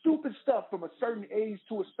do stupid stuff from a certain age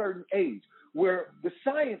to a certain age, where the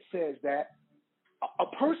science says that a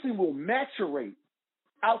person will maturate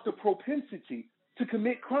out the propensity to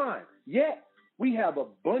commit crime. Yet we have a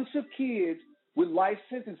bunch of kids with life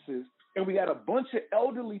sentences, and we got a bunch of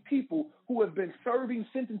elderly people who have been serving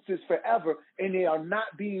sentences forever, and they are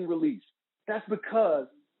not being released. That's because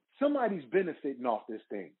somebody's benefiting off this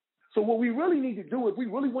thing. So what we really need to do, if we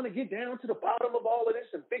really want to get down to the bottom of all of this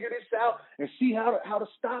and figure this out and see how to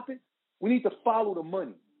stop it, we need to follow the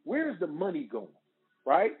money. Where is the money going,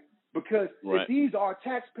 right? Because if these are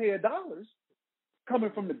taxpayer dollars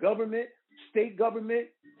coming from the government, state government,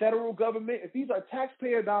 federal government, if these are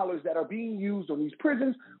taxpayer dollars that are being used on these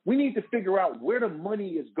prisons, we need to figure out where the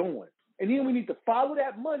money is going. And then we need to follow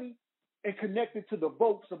that money and connect it to the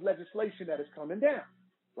votes of legislation that is coming down,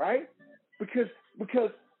 right? Because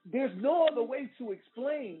there's no other way to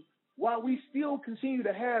explain why we still continue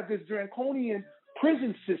to have this draconian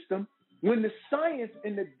prison system when the science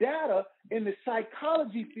and the data in the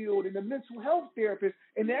psychology field and the mental health therapists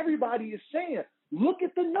and everybody is saying, look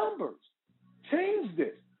at the numbers, change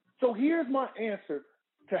this. So here's my answer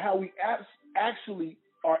to how we actually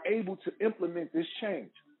are able to implement this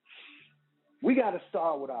change. We got to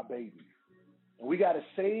start with our babies. And we got to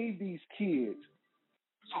save these kids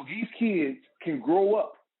so these kids can grow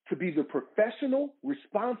up to be the professional,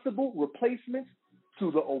 responsible replacements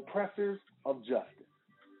to the oppressors of justice.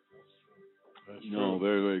 No,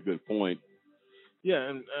 very, very good point. Yeah,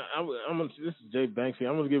 and this is Jay Banksy.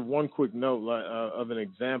 I'm going to give one quick note of an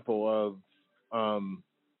example of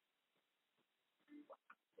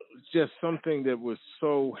just something that was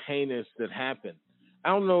so heinous that happened. I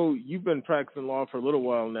don't know, you've been practicing law for a little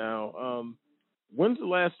while now. When's the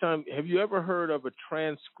last time, have you ever heard of a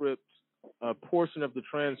transcript, a portion of the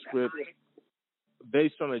transcript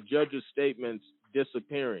based on a judge's statements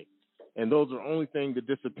disappearing? And those are the only things that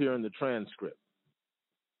disappear in the transcript.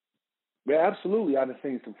 Yeah, absolutely. I've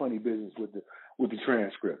seen some funny business with the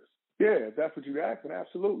transcripts. Yeah, if that's what you're asking,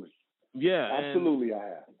 absolutely. Yeah. Absolutely, I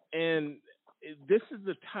have. And this is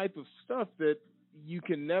the type of stuff that you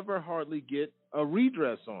can never hardly get a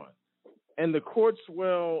redress on. And the courts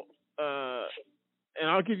will, and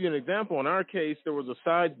I'll give you an example. In our case, there was a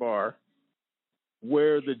sidebar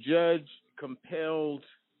where the judge compelled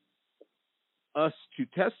us to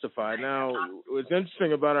testify. Now, what's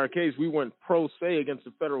interesting about our case, we went pro se against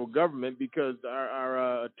the federal government because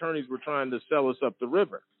our attorneys were trying to sell us up the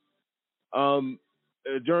river.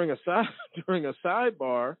 During a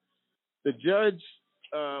sidebar, the judge,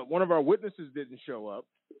 one of our witnesses didn't show up.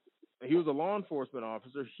 He was a law enforcement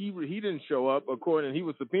officer. He didn't show up, and he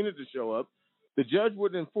was subpoenaed to show up. The judge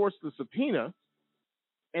wouldn't enforce the subpoena,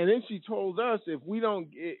 and then she told us if we don't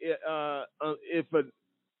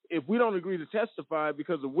agree to testify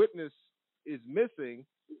because a witness is missing,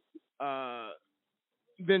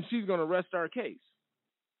 then she's going to rest our case.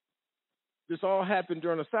 This all happened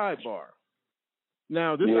during a sidebar.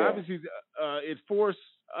 Now, this obviously it forced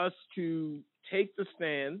us to take the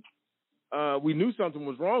stand. We knew something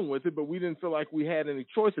was wrong with it, but we didn't feel like we had any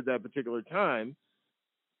choice at that particular time.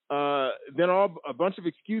 Then a bunch of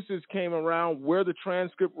excuses came around where the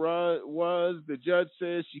transcript was. The judge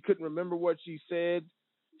says she couldn't remember what she said.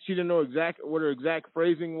 She didn't know what her exact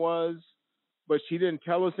phrasing was, but she didn't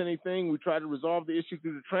tell us anything. We tried to resolve the issue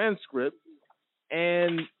through the transcript,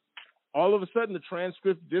 and all of a sudden the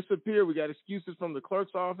transcript disappeared. We got excuses from the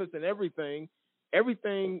clerk's office and everything.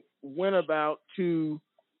 Everything went about to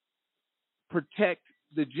protect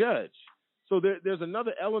the judge. So there's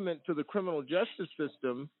another element to the criminal justice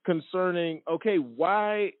system concerning, okay,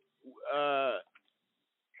 why,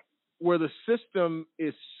 where the system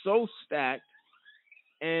is so stacked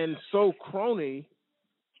and so crony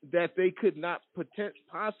that they could not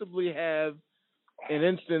possibly have an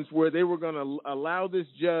instance where they were going to allow this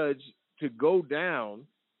judge to go down.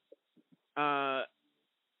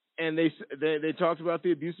 And they talked about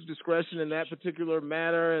the abuse of discretion in that particular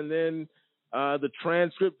matter, and then the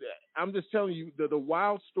transcript. I'm just telling you, the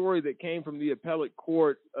wild story that came from the appellate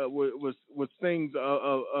court was things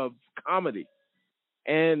of comedy.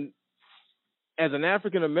 And as an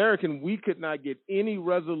African American, we could not get any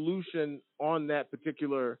resolution on that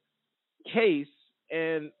particular case.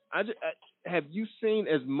 And have you seen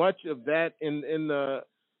as much of that in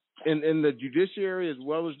the judiciary as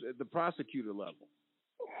well as at the prosecutor level?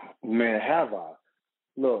 Man, have I?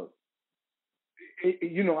 Look,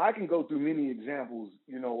 I can go through many examples,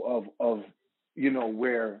 of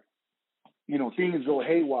where, things go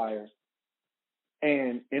haywire,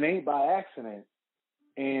 and it ain't by accident.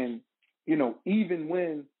 And, even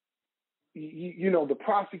when, the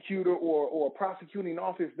prosecutor or prosecuting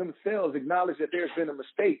office themselves acknowledge that there's been a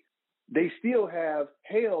mistake, they still have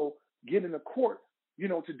hell getting to court,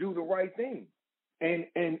 to do the right thing. And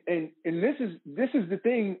this is the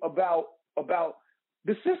thing about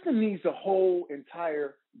the system needs a whole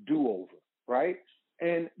entire do-over, right?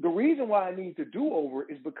 And the reason why I need to do-over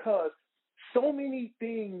is because so many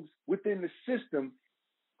things within the system,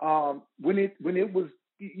 when it was,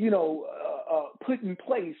 put in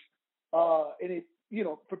place, and it,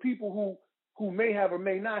 for people who may have or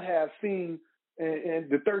may not have seen and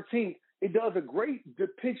the 13th, it does a great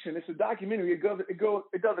depiction. It's a documentary. It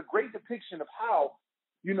does a great depiction of how,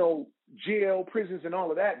 jail, prisons, and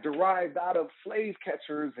all of that derived out of slave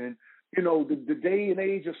catchers and, the day and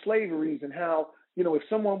age of slaveries, and how, if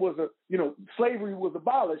someone was slavery was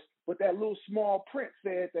abolished, but that little small print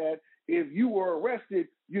said that if you were arrested,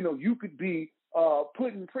 you could be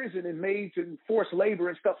put in prison and made to forced labor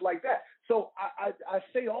and stuff like that. So I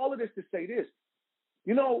say all of this to say this.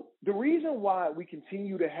 The reason why we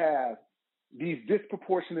continue to have these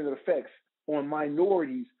disproportionate effects on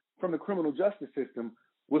minorities from the criminal justice system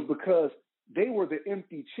was because they were the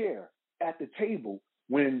empty chair at the table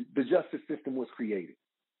when the justice system was created,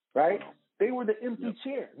 right? They were the empty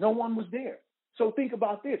chair. No one was there. So think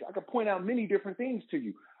about this. I could point out many different things to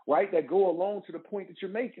you, right, that go along to the point that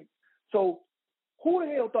you're making. So who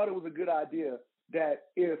the hell thought it was a good idea that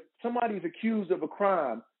if somebody's accused of a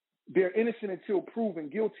crime, they're innocent until proven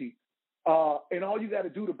guilty, and all you got to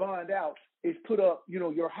do to bond out is put up,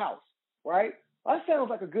 your house, right? That sounds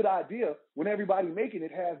like a good idea when everybody making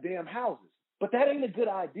it has damn houses. But that ain't a good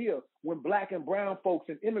idea when black and brown folks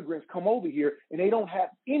and immigrants come over here and they don't have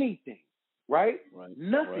anything, right?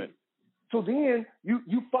 Nothing. Right. So then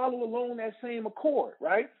you follow along that same accord,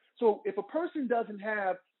 right? So if a person doesn't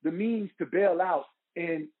have the means to bail out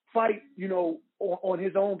and fight, on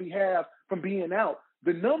his own behalf from being out,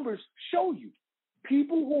 the numbers show you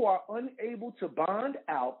people who are unable to bond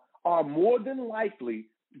out are more than likely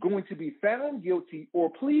going to be found guilty or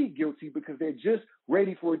plead guilty because they're just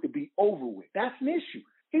ready for it to be over with. That's an issue.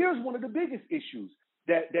 Here's one of the biggest issues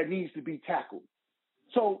that needs to be tackled.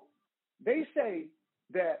 So they say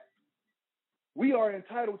that we are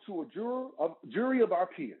entitled to a jury of our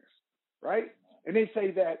peers, right? And they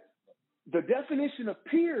say that the definition of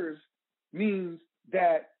peers means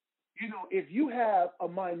that, if you have a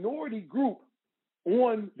minority group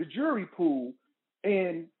on the jury pool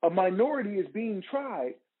and a minority is being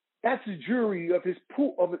tried, that's a jury of his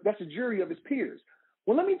pool. That's a jury of his peers.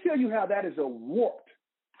 Well, let me tell you how that is a warped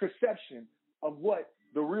perception of what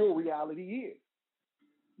the real reality is.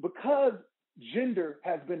 Because gender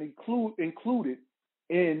has been included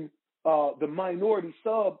in the minority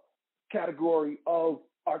subcategory of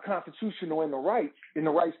our constitutional and the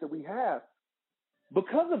rights that we have.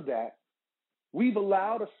 Because of that, we've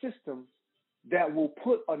allowed a system that will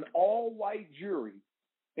put an all-white jury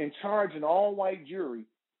and charge an all-white jury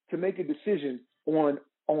to make a decision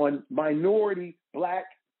on minority, black,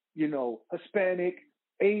 Hispanic,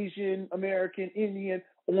 Asian, American, Indian,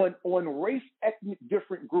 on race, ethnic,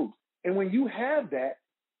 different groups. And when you have that,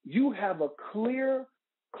 you have a clear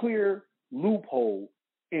loophole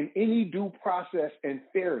in any due process and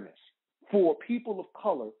fairness for people of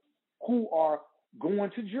color who are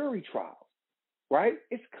going to jury trials, right?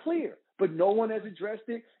 It's clear, but no one has addressed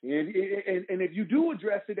it. And if you do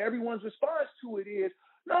address it, everyone's response to it is,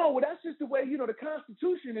 no, well, that's just the way, the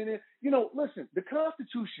Constitution. And listen, the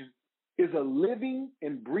Constitution is a living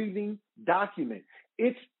and breathing document.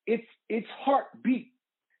 Its heartbeat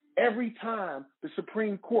every time the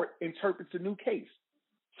Supreme Court interprets a new case.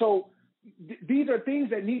 So these are things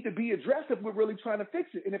that need to be addressed if we're really trying to fix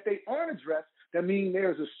it. And if they aren't addressed, that means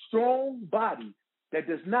there's a strong body that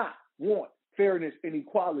does not want fairness and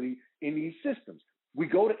equality in these systems. We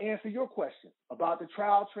go to answer your question about the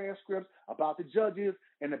trial transcripts, about the judges,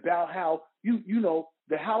 and about how,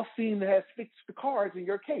 the House seemed to have fixed the cards in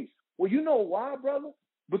your case. Well, you know why, brother?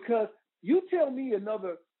 Because you tell me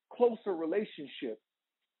another closer relationship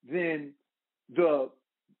than the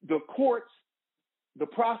courts, the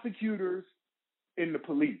prosecutors, and the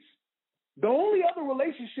police. The only other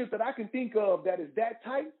relationship that I can think of that is that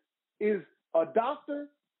tight is a doctor,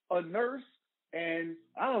 a nurse, and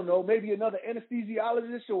I don't know, maybe another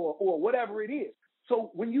anesthesiologist or whatever it is. So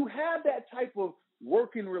when you have that type of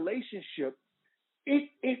working relationship,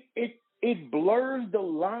 it blurs the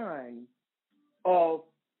line of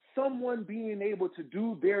someone being able to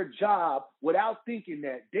do their job without thinking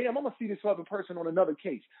that, damn, I'm going to see this other person on another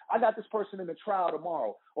case. I got this person in the trial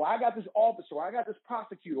tomorrow, or I got this officer, or I got this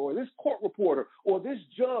prosecutor, or this court reporter, or this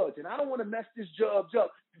judge, and I don't want to mess this judge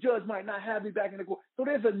up. The judge might not have me back in the court. So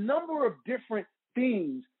there's a number of different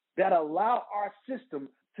things that allow our system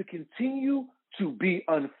to continue to be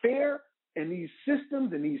unfair, and these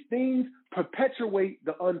systems and these things perpetuate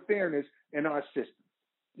the unfairness in our system.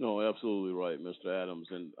 No, absolutely right, Mr. Adams.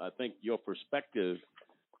 And I think your perspective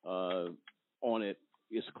on it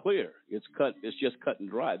is clear. It's just cut and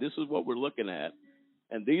dry. This is what we're looking at.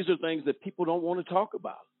 And these are things that people don't want to talk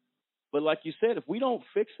about. But like you said, if we don't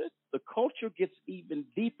fix it, the culture gets even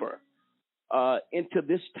deeper into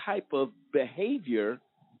this type of behavior.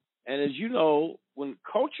 And as you know, when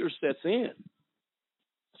culture sets in,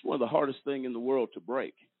 it's one of the hardest things in the world to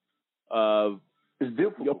break. It's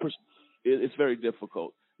difficult. It's very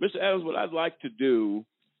difficult. Mr. Adams, what I'd like to do,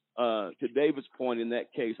 to David's point in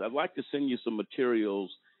that case, I'd like to send you some materials.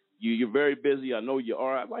 You're very busy. I know you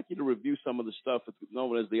are. I'd like you to review some of the stuff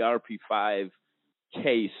known as the RP5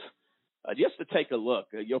 case, just to take a look.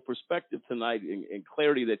 Your perspective tonight and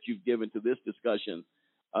clarity that you've given to this discussion,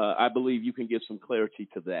 I believe you can give some clarity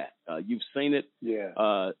to that. You've seen it.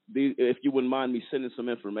 Yeah. If you wouldn't mind me sending some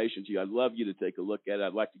information to you, I'd love you to take a look at it.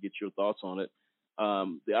 I'd like to get your thoughts on it.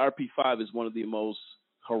 The RP5 is one of the most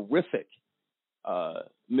horrific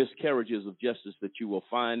miscarriages of justice that you will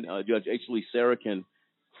find. Judge H. Lee Sarakin,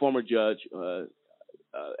 former judge,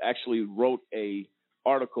 actually wrote a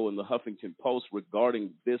article in the Huffington Post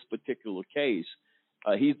regarding this particular case.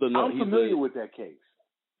 I'm familiar with that case.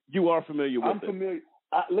 You are familiar with it? I'm familiar.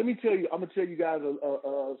 Let me tell you, I'm going to tell you guys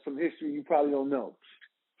some history you probably don't know.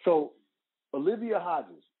 So, Olivia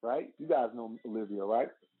Hodges, right? You guys know Olivia, right?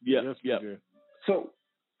 Yes.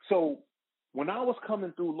 So when I was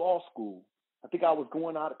coming through law school, I think I was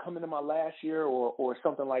coming to my last year or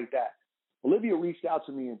something like that. Olivia reached out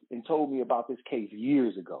to me and told me about this case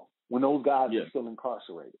years ago when those guys were still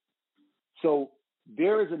incarcerated. So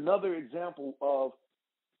there is another example of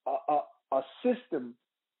a system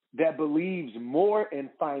that believes more in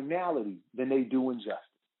finality than they do in justice.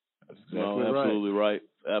 Absolutely right.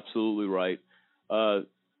 Absolutely right.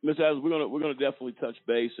 Ms. Adams, we're gonna definitely touch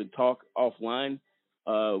base and talk offline.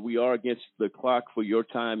 We are against the clock for your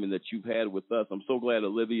time and that you've had with us. I'm so glad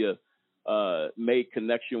Olivia made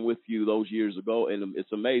connection with you those years ago, and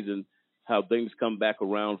it's amazing how things come back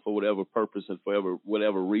around for whatever purpose and for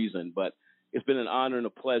whatever reason. But it's been an honor and a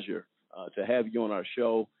pleasure to have you on our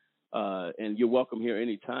show, and you're welcome here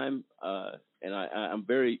anytime. And I'm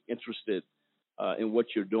very interested in what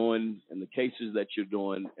you're doing and the cases that you're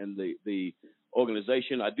doing and the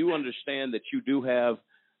organization. I do understand that you do have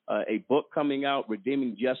a book coming out,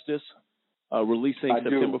 Redeeming Justice, releasing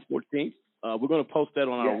September 14th. We're going to post that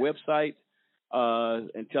on our website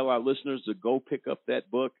and tell our listeners to go pick up that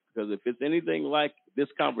book, because if it's anything like this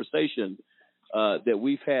conversation that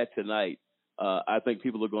we've had tonight, I think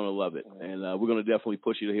people are going to love it. And we're going to definitely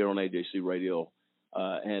push it here on AJC Radio.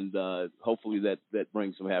 And hopefully that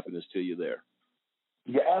brings some happiness to you there.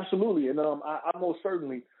 Yeah, absolutely. And I most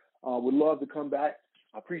certainly would love to come back.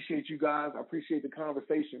 I appreciate you guys. I appreciate the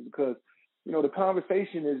conversation because, you know, the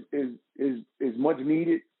conversation is much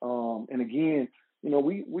needed. And again, you know,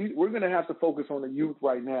 we're going to have to focus on the youth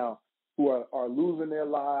right now who are losing their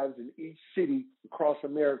lives in each city across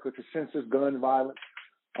America to senseless gun violence.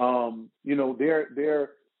 You know, they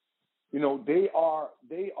are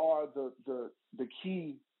the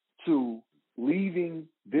key to leaving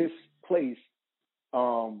this place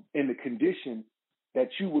in the condition that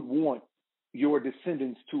you would want your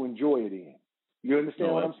descendants to enjoy it in. You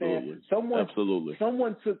understand what I'm saying?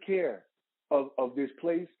 Someone took care of this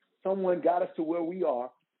place. Someone got us to where we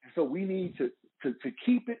are. So we need to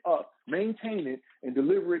keep it up, maintain it, and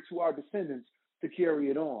deliver it to our descendants to carry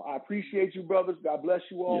it on. I appreciate you, brothers. God bless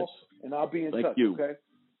you all. Yes. And I'll be in touch. Okay?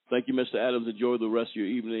 Thank you, Mr. Adams. Enjoy the rest of your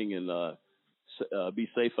evening and be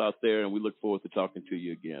safe out there. And we look forward to talking to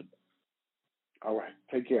you again. All right.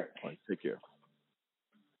 Take care. All right. Take care.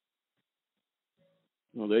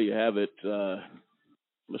 Well, there you have it.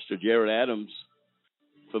 Mr. Jared Adams,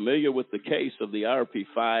 familiar with the case of the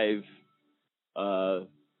RP5.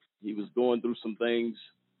 He was going through some things.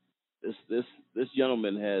 This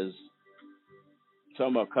gentleman has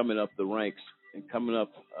talking about coming up the ranks and coming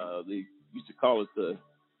up. They used to call it the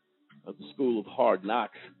school of hard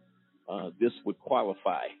knocks. This would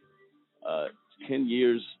qualify. 10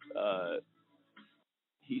 years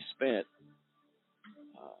he spent,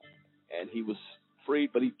 and he was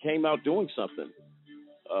freed, but he came out doing something.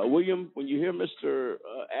 William, when you hear Mr.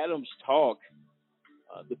 Adams talk,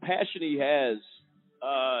 the passion he has,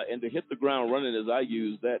 and to hit the ground running, as I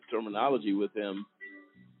use that terminology with him,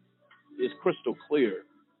 is crystal clear.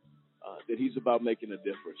 That he's about making a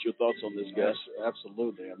difference. Your thoughts on this, guy? Yes,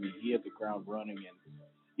 absolutely. I mean, he hit the ground running,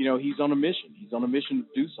 and he's on a mission. He's on a mission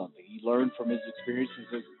to do something. He learned from his experiences.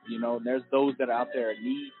 And there's those that out there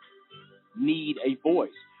need a voice.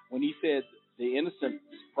 When he said the innocent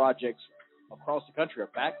projects across the country are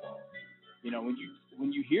backlogged,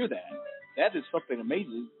 when you hear that, that is something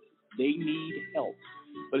amazing. They need help.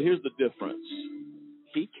 But here's the difference.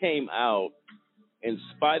 He came out in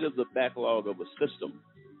spite of the backlog of a system.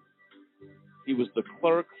 He was the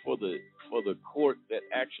clerk for the court that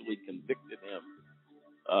actually convicted him.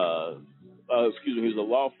 He was a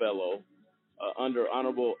law fellow under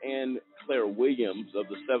Honorable Ann Claire Williams of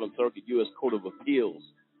the Seventh Circuit U.S. Court of Appeals.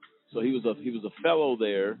 So he was a fellow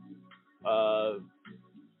there,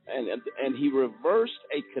 and he reversed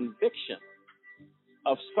a conviction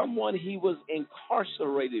of someone he was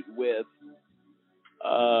incarcerated with.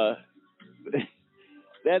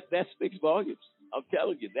 That speaks volumes. I'm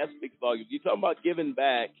telling you, that speaks volumes. You're talking about giving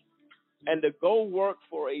back, and to go work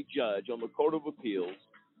for a judge on the Court of Appeals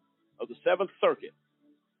of the Seventh Circuit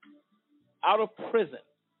out of prison.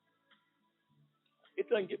 It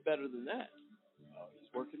doesn't get better than that. He's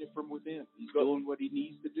working it from within. He's doing what he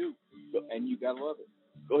needs to do, and you got to love it.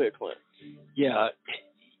 Go ahead, Clint. Yeah,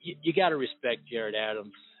 you got to respect Jared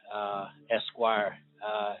Adams, Esquire.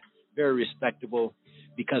 Very respectable,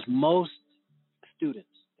 because most students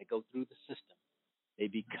that go through the system, they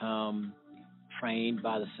become trained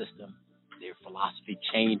by the system. Their philosophy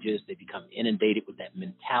changes. They become inundated with that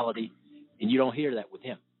mentality. And you don't hear that with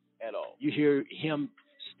him. At all. You hear him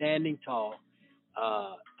standing tall,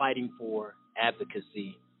 fighting for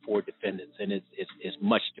advocacy for defendants. And it's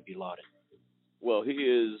much to be lauded. Well, he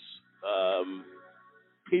is,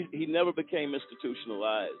 he never became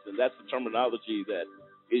institutionalized. And that's the terminology that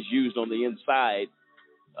is used on the inside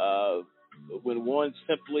when one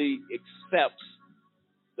simply accepts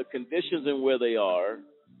the conditions and where they are,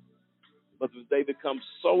 but they become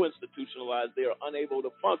so institutionalized they are unable to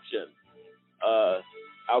function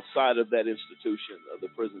outside of that institution of the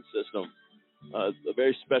prison system. A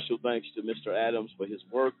very special thanks to Mr. Adams for his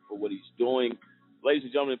work, for what he's doing. Ladies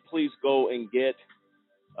and gentlemen, please go and get,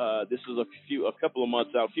 this is a few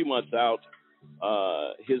months out,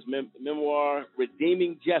 his memoir,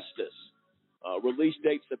 Redeeming Justice. Release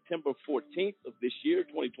date September 14th of this year,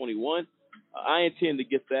 2021. I intend to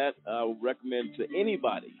get that. I would recommend to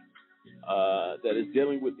anybody that is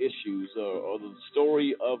dealing with issues or the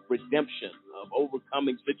story of redemption, of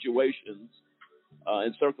overcoming situations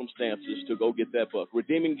and circumstances, to go get that book.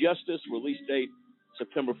 Redeeming Justice, release date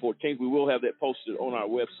September 14th. We will have that posted on our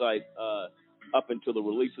website up until the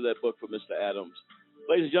release of that book for Mr. Adams.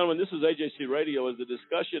 Ladies and gentlemen, this is AJC Radio. As the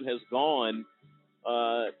discussion has gone,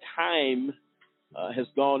 time has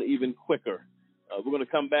gone even quicker. We're going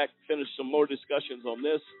to come back, finish some more discussions on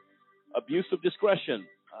this. Abuse of discretion,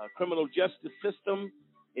 criminal justice system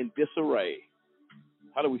in disarray.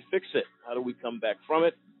 How do we fix it? How do we come back from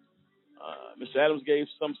it? Mr. Adams gave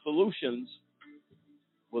some solutions.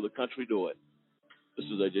 Will the country do it? This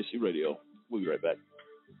is AJC Radio. We'll be right back.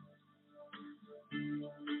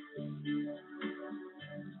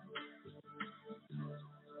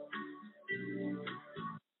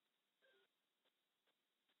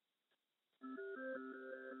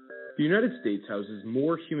 The United States houses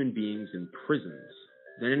more human beings in prisons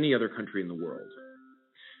than any other country in the world.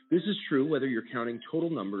 This is true whether you're counting total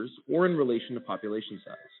numbers or in relation to population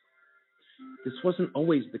size. This wasn't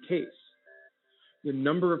always the case. The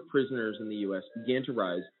number of prisoners in the U.S. began to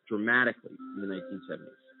rise dramatically in the 1970s.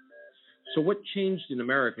 So what changed in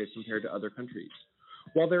America compared to other countries?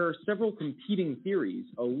 While there are several competing theories,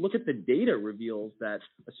 a look at the data reveals that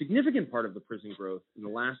a significant part of the prison growth in the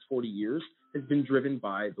last 40 years has been driven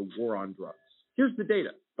by the war on drugs. Here's the data.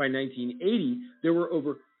 By 1980, there were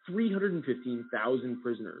over 315,000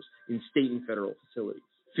 prisoners in state and federal facilities.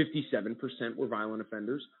 57% were violent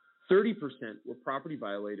offenders. 30% were property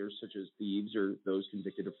violators, such as thieves or those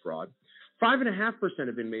convicted of fraud. 5.5%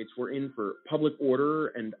 of inmates were in for public order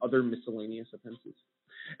and other miscellaneous offenses.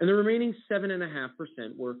 And the remaining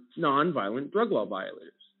 7.5% were nonviolent drug law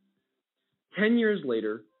violators. 10 years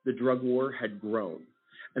later, the drug war had grown,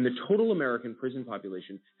 and the total American prison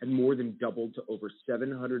population had more than doubled to over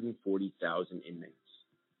 740,000 inmates.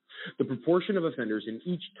 The proportion of offenders in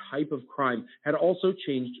each type of crime had also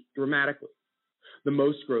changed dramatically. The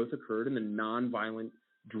most growth occurred in the nonviolent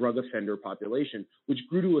drug offender population, which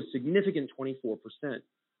grew to a significant 24%.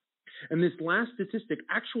 And this last statistic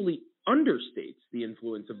actually understates the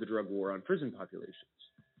influence of the drug war on prison populations.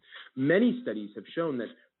 Many studies have shown that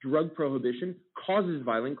drug prohibition causes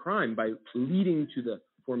violent crime by leading to the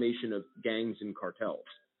formation of gangs and cartels.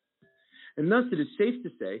 And thus it is safe to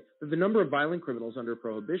say that the number of violent criminals under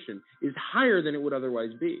prohibition is higher than it would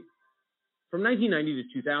otherwise be. From 1990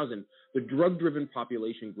 to 2000, the drug-driven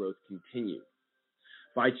population growth continued.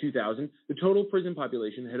 By 2000, the total prison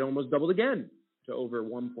population had almost doubled again to over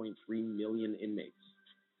 1.3 million inmates.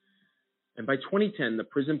 And by 2010, the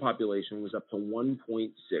prison population was up to 1.6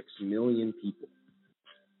 million people.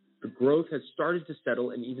 The growth has started to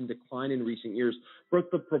settle and even decline in recent years, but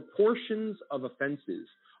the proportions of offenses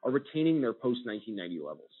are retaining their post-1990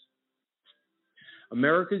 levels.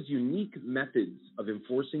 America's unique methods of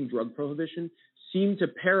enforcing drug prohibition seem to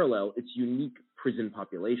parallel its unique prison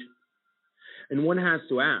population. And one has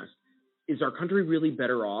to ask, is our country really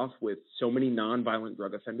better off with so many nonviolent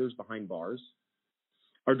drug offenders behind bars?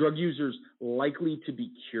 Are drug users likely to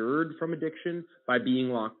be cured from addiction by being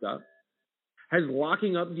locked up? Has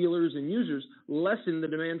locking up dealers and users lessened the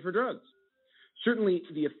demand for drugs? Certainly,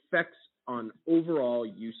 the effects on overall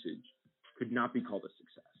usage could not be called a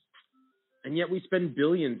success. And yet we spend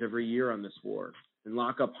billions every year on this war and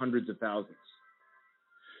lock up hundreds of thousands.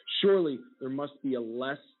 Surely there must be a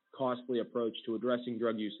less costly approach to addressing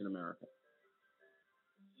drug use in America.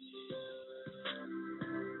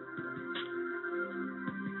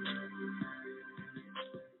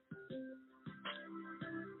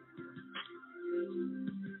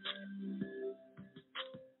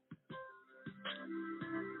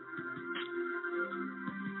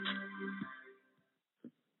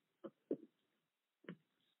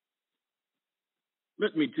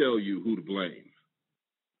 Let me tell you who to blame.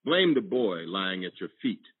 Blame the boy lying at your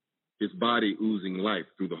feet, his body oozing life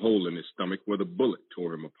through the hole in his stomach where the bullet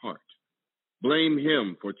tore him apart. Blame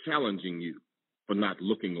him for challenging you, for not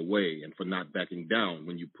looking away and for not backing down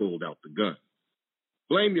when you pulled out the gun.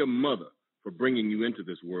 Blame your mother for bringing you into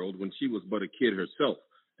this world when she was but a kid herself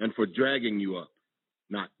and for dragging you up,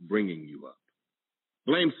 not bringing you up.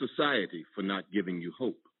 Blame society for not giving you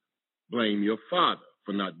hope. Blame your father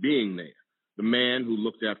for not being there, the man who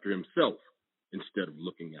looked after himself instead of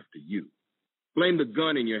looking after you. Blame the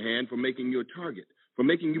gun in your hand for making you a target, for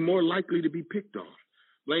making you more likely to be picked on.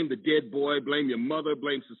 Blame the dead boy, blame your mother,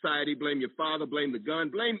 blame society, blame your father, blame the gun,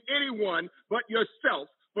 blame anyone but yourself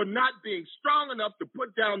for not being strong enough to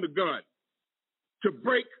put down the gun, to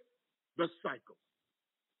break the cycle.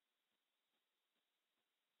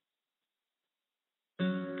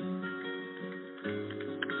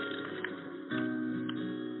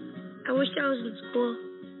 I wish I was in school.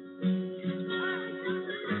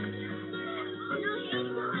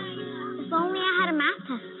 If only I had a math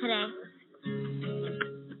test today.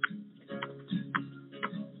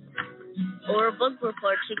 Or a book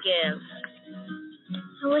report to give.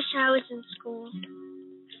 I wish I was in school.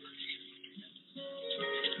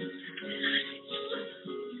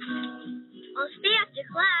 I'll stay after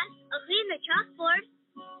class. I'll clean the chalkboard.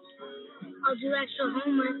 I'll do extra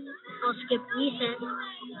homework. I'll skip recess.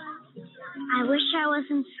 I wish I was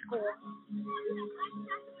in school.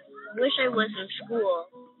 I wish I was in school.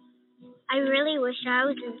 I really wish I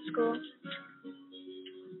was in school.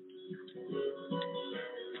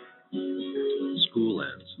 School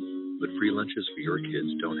ends, but free lunches for your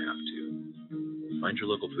kids don't have to. Find your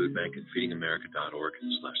local food bank at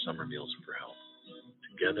feedingamerica.org/summer meals for help.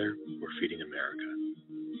 Together, we're feeding America.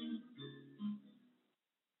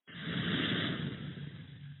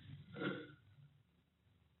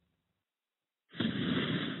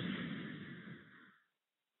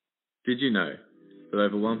 Did you know that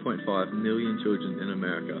over 1.5 million children in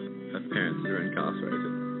America have parents who are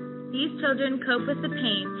incarcerated? These children cope with the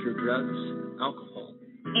pain Through drugs, alcohol,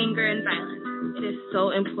 anger, and violence. It is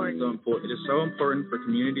so important. It is so important for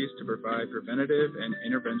communities to provide preventative and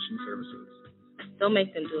intervention services. Don't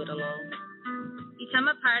make them do it alone. Become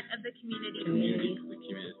a part of the community.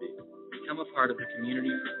 Become a part of the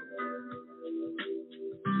community.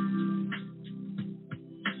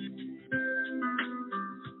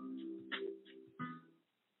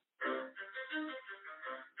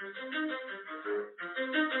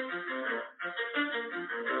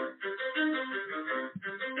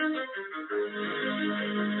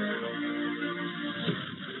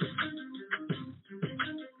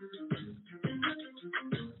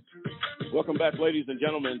 Welcome back, ladies and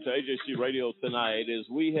gentlemen, to AJC Radio tonight, as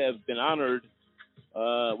we have been honored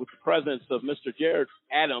with the presence of Mr. Jared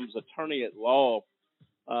Adams, attorney at law.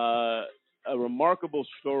 A remarkable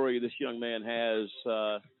story this young man has,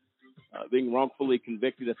 being wrongfully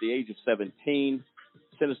convicted at the age of 17,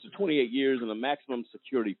 sentenced to 28 years in a maximum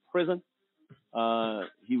security prison.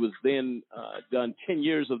 He was then done 10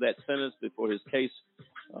 years of that sentence before his case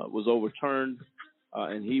was overturned,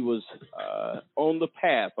 and he was on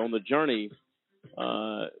the journey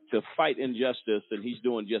to fight injustice, and he's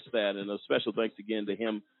doing just that. And a special thanks again to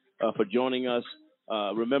him for joining us.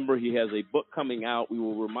 Remember, he has a book coming out. We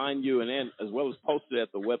will remind you, and then as well as posted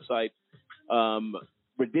at the website,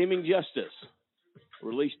 Redeeming Justice.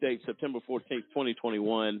 Release date September 14th,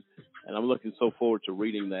 2021, and I'm looking so forward to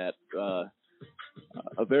reading that.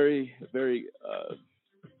 A very, very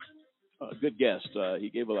good guest. He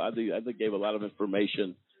gave I think gave a lot of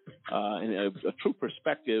information and a true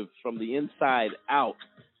perspective from the inside out,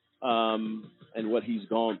 and what he's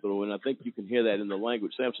gone through. And I think you can hear that in the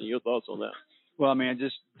language. Samson, your thoughts on that? Well, I mean,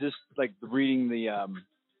 just like reading the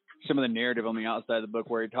some of the narrative on the outside of the book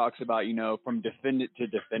where he talks about, from defendant to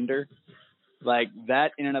defender. Like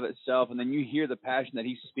that in and of itself, and then you hear the passion that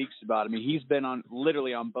he speaks about. I mean, he's been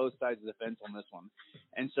literally on both sides of the fence on this one.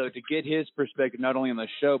 And so to get his perspective, not only on the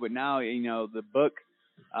show, but now, the book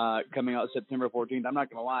coming out September 14th, I'm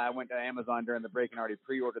not going to lie, I went to Amazon during the break and already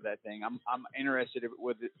pre-ordered that thing. I'm interested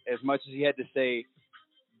with it, as much as he had to say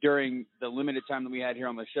during the limited time that we had here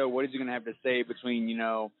on the show. What is he going to have to say between,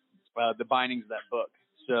 the bindings of that book?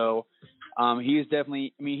 So he is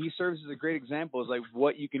definitely, he serves as a great example of like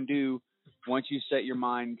what you can do once you set your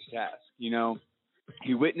mind to task.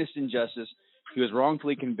 He witnessed injustice. He was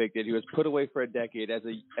wrongfully convicted. He was put away for a decade as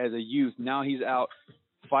a youth. Now he's out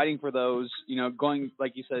fighting for those, going,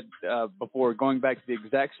 like you said before, going back to the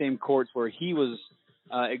exact same courts where he was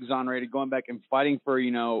exonerated, going back and fighting for,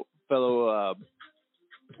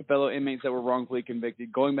 fellow inmates that were wrongfully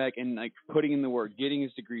convicted, going back and like putting in the work, getting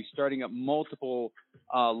his degree, starting up multiple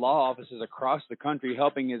law offices across the country,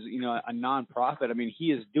 helping his, a nonprofit. I mean,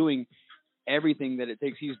 he is doing everything that it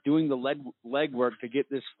takes. He's doing the legwork to get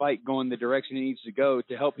this fight going the direction it needs to go,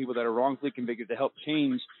 to help people that are wrongfully convicted, to help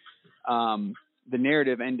change the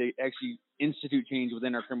narrative and to actually institute change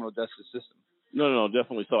within our criminal justice system. No,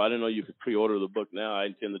 definitely so. I didn't know you could pre-order the book now. I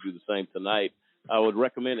intend to do the same tonight. I would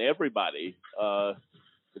recommend everybody to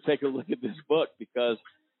take a look at this book, because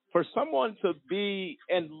for someone to be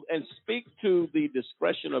and speak to the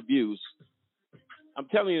discretion abuse, I'm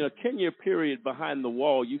telling you, in a 10-year period behind the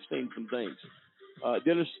wall, you've seen some things.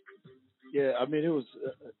 Dennis? Yeah, I mean, it was.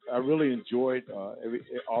 I really enjoyed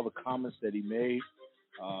all the comments that he made.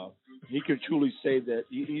 He could truly say that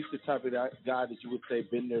he's the type of guy that you would say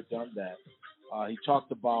been there, done that. He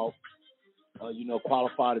talked about,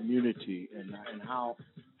 qualified immunity and how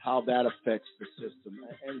that affects the system,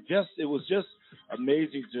 and it was just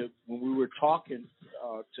amazing when we were talking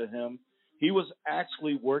to him. He was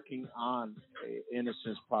actually working on an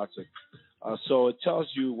Innocence Project. So it tells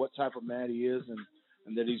you what type of man he is,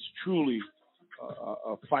 and that he's truly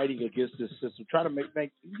fighting against this system, trying to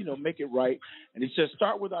make it right. And he says,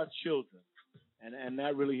 start with our children. And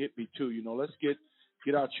that really hit me too. Let's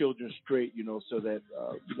get our children straight, so that,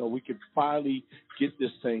 we can finally get this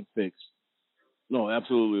thing fixed. No,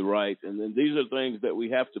 absolutely right. And then these are things that we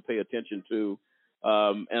have to pay attention to.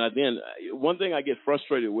 And again, one thing I get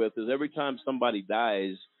frustrated with is every time somebody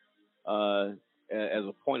dies as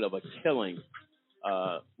a point of a killing,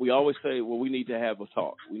 we always say, well, we need to have a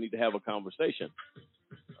talk. We need to have a conversation.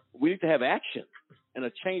 We need to have action and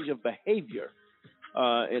a change of behavior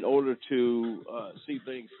in order to see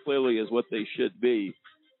things clearly as what they should be.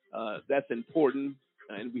 That's important,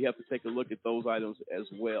 and we have to take a look at those items as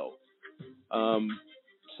well.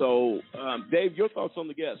 Dave, your thoughts on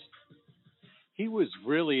the guest? He was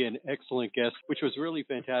really an excellent guest, which was really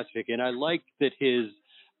fantastic. And I liked that his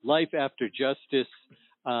Life After Justice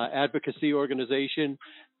advocacy organization,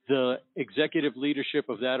 the executive leadership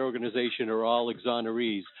of that organization are all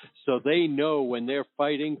exonerees. So they know when they're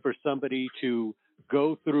fighting for somebody to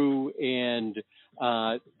go through and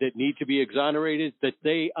that need to be exonerated, that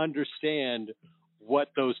they understand what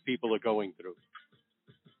those people are going through.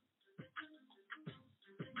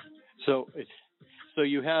 So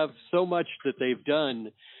you have so much that they've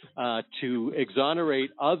done to exonerate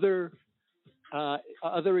other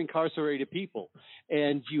incarcerated people.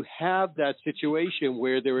 And you have that situation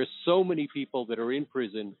where there are so many people that are in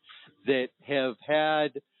prison that have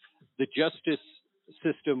had the justice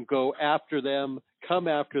system go after them, come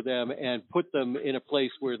after them, and put them in a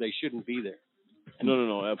place where they shouldn't be there.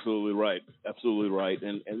 No, absolutely right. Absolutely right.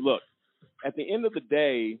 And look, at the end of the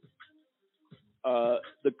day,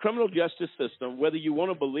 the criminal justice system, whether you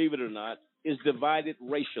want to believe it or not, is divided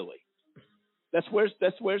racially. That's where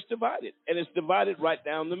it's divided, and it's divided right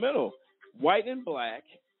down the middle, white and black.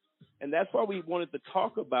 And that's why we wanted to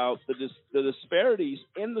talk about the disparities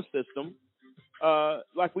in the system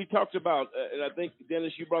like we talked about, and I think,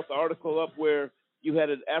 Dennis, you brought the article up where you had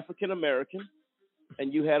an African American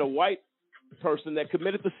and you had a white person that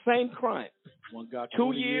committed the same crime. One got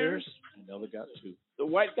 2 years. Another got 2. The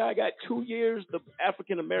white guy got 2 years. The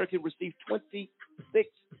African American received 26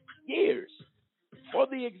 years for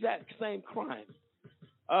the exact same crime.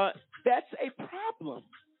 That's a problem.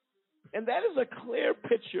 And that is a clear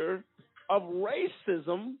picture of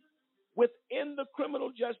racism within the criminal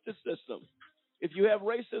justice system. If you have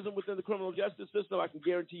racism within the criminal justice system, I can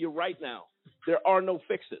guarantee you right now, there are no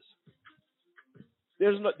fixes.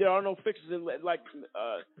 There are no fixes. And like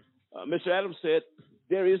Mr. Adams said,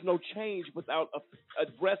 there is no change without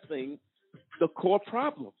addressing the core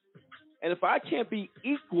problem. And if I can't be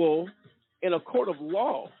equal in a court of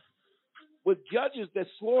law with judges that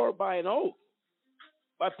swore by an oath,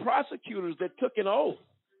 by prosecutors that took an oath,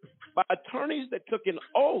 by attorneys that took an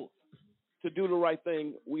oath to do the right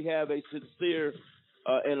thing, we have a sincere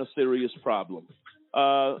and a serious problem.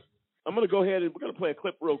 I'm going to go ahead and we're going to play a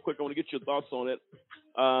clip real quick. I want to get your thoughts on it.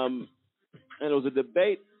 And it was a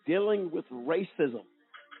debate dealing with racism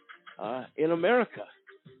in America.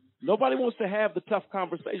 Nobody wants to have the tough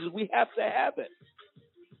conversations. We have to have it.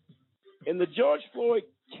 In the George Floyd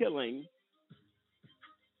killing,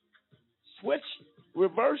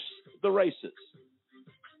 reverse the races.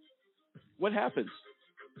 What happens?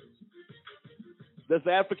 Does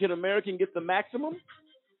the African American get the maximum?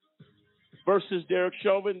 Versus Derek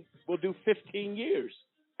Chauvin will do 15 years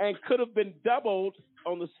and could have been doubled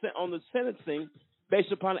on the sentencing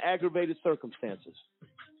based upon aggravated circumstances.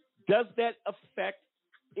 Does that affect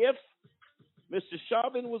if Mr.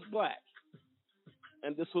 Chauvin was black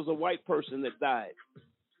and this was a white person that died?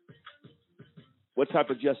 What type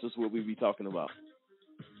of justice would we be talking about?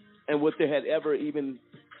 And would there had ever even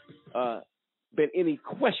been any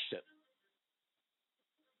question?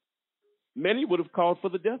 Many would have called for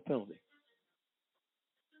the death penalty.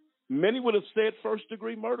 Many would have said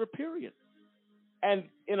first-degree murder, period. And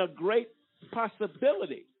in a great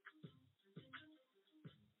possibility,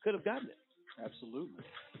 could have gotten it. Absolutely.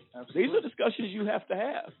 These are discussions you have to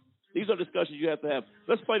have.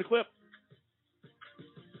 Let's play the clip.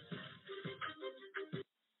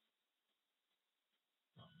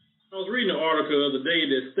 I was reading an article the other day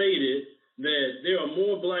that stated that there are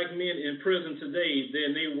more black men in prison today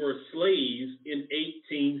than there were slaves in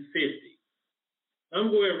 1850. I'm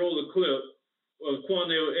going to roll a clip of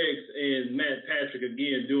Quanell X and Matt Patrick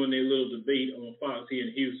again doing their little debate on Fox here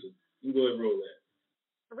in Houston. You go ahead and roll that.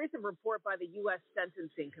 A recent report by the U.S.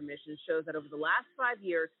 Sentencing Commission shows that over the last 5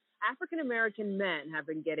 years, African-American men have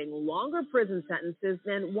been getting longer prison sentences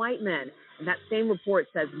than white men. And that same report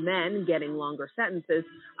says men getting longer sentences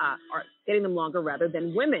are getting them longer rather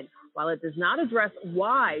than women. While it does not address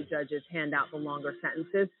why judges hand out the longer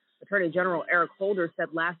sentences, Attorney General Eric Holder said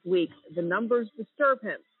last week the numbers disturb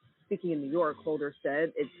him. Speaking in New York, Holder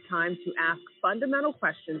said it's time to ask fundamental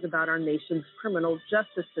questions about our nation's criminal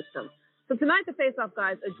justice system. So tonight, the Face Off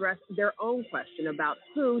guys address their own question about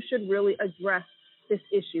who should really address this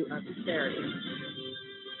issue of disparity.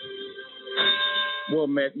 Well,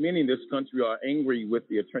 Matt, many in this country are angry with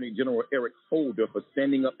the Attorney General Eric Holder for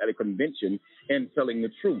standing up at a convention and telling the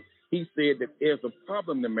truth. He said that there's a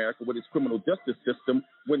problem in America with its criminal justice system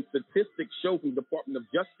when statistics show from the Department of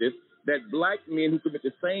Justice that black men who commit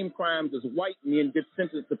the same crimes as white men get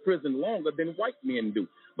sentenced to prison longer than white men do.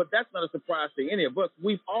 But that's not a surprise to any of us.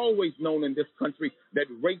 We've always known in this country that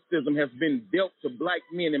racism has been dealt to black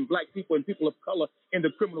men and black people and people of color in the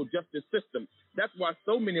criminal justice system. That's why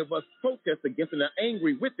so many of us protest against it and are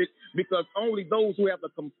angry with it, because only those who have the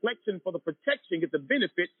complexion for the protection get the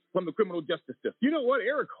benefit from the criminal justice system. You know what?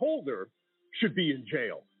 Eric Holder should be in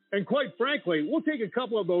jail. And quite frankly, we'll take a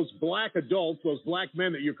couple of those black adults, those black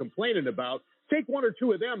men that you're complaining about, take one or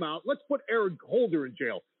two of them out. Let's put Eric Holder in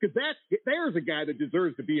jail, because there's a guy that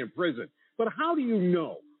deserves to be in prison. But how do you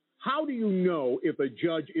know? How do you know if a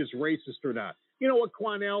judge is racist or not? You know what,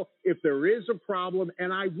 Quanell, if there is a problem,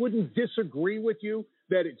 and I wouldn't disagree with you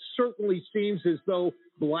that it certainly seems as though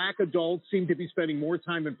black adults seem to be spending more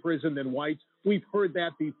time in prison than whites. We've heard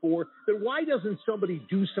that before. Then why doesn't somebody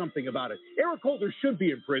do something about it? Eric Holder should be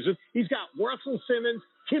in prison. He's got Russell Simmons,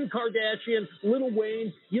 Kim Kardashian, Lil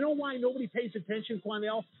Wayne. You know why nobody pays attention,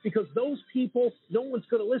 Quanell? Because those people, no one's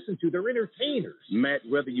going to listen to. They're entertainers. Matt,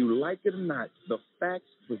 whether you like it or not, the facts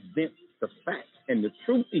present the facts. And the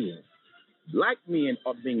truth is, black men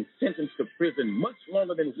are being sentenced to prison much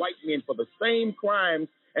longer than white men for the same crimes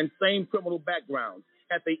and same criminal backgrounds.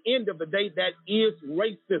 At the end of the day, that is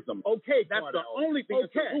racism. Okay, that's Quanell. the only thing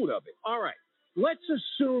that's the root of it. All right. Let's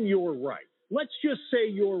assume you're right. Let's just say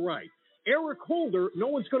you're right. Eric Holder, no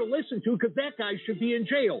one's going to listen to because that guy should be in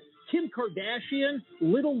jail. Kim Kardashian,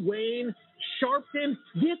 Lil Wayne, Sharpton,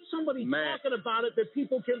 get somebody talking about it that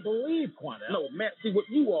people can believe, Quanell. No, Matt, see, what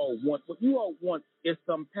you all want is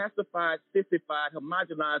some pacified, sissified,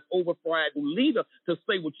 homogenized, overfried leader to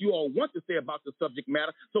say what you all want to say about the subject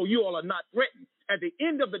matter, so you all are not threatened. At the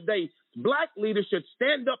end of the day, black leaders should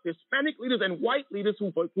stand up, Hispanic leaders and white leaders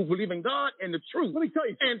who believe in God and the truth. Let me tell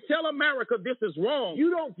you something. And tell America this is wrong.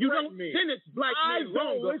 You don't sentence black men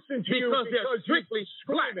longer listen to because you they're strictly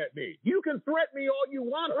scream at me. You can threaten me all you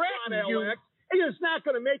want, Alex. It's not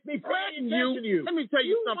going to make me threaten you. Let me tell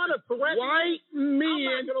you something. White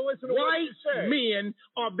men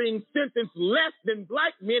are being sentenced less than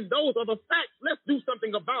black men. Those are the facts. Let's do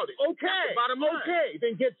something about it. Okay.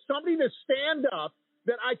 Then get somebody to stand up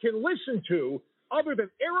that I can listen to other than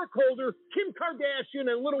Eric Holder, Kim Kardashian,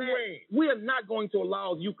 and Lil Wayne. We are not going to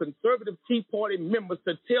allow you conservative Tea Party members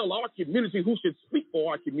to tell our community who should speak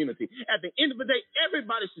for our community. At the end of the day,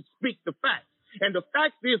 everybody should speak the facts. And the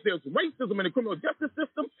fact is there's racism in the criminal justice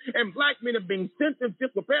system, and black men are being sentenced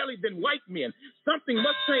disproportionately than white men. Something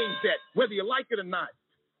must change that, whether you like it or not.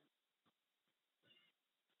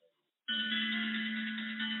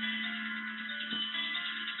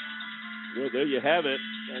 Well, there you have it.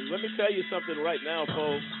 And let me tell you something right now,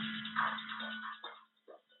 folks.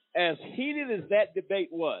 As heated as that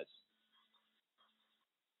debate was,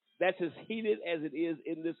 that's as heated as it is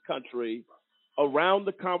in this country around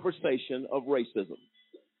the conversation of racism.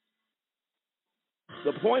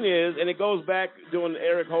 The point is, and it goes back during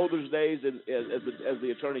Eric Holder's days as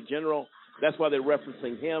the Attorney General. That's why they're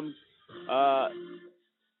referencing him.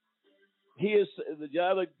 He is the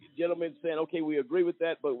other gentleman saying, okay, we agree with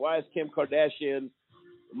that, but why is Kim Kardashian,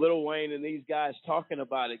 Lil Wayne, and these guys talking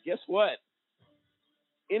about it? Guess what?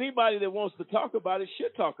 Anybody that wants to talk about it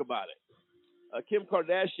should talk about it. Kim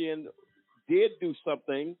Kardashian did do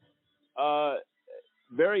something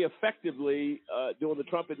very effectively during the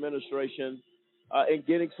Trump administration in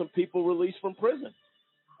getting some people released from prison.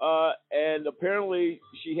 And apparently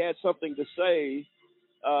she had something to say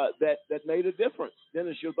that made a difference.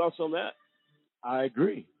 Dennis, your thoughts on that? I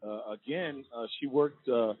agree. She worked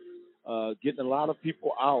getting a lot of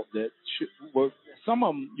people out that some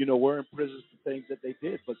of them, were in prison for things that they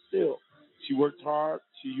did, but still, she worked hard.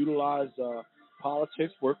 She utilized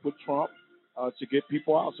politics, worked with Trump to get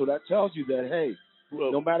people out. So that tells you that, hey,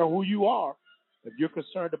 no matter who you are, if you're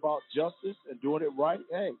concerned about justice and doing it right,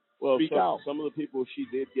 hey, speak out. Some of the people she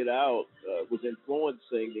did get out was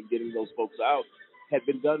influencing and getting those folks out had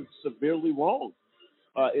been done severely wrong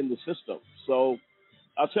in the system. So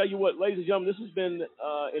I'll tell you what, ladies and gentlemen, this has been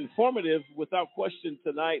informative without question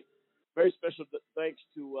tonight. Very special thanks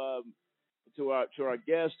to our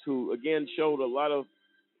guest who, again, showed a lot of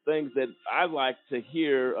things that I like to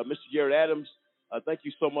hear. Mr. Jared Adams, thank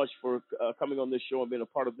you so much for coming on this show and being a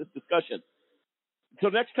part of this discussion.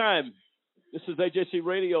 Until next time, this is AJC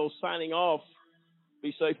Radio signing off.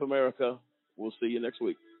 Be safe, America. We'll see you next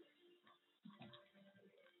week.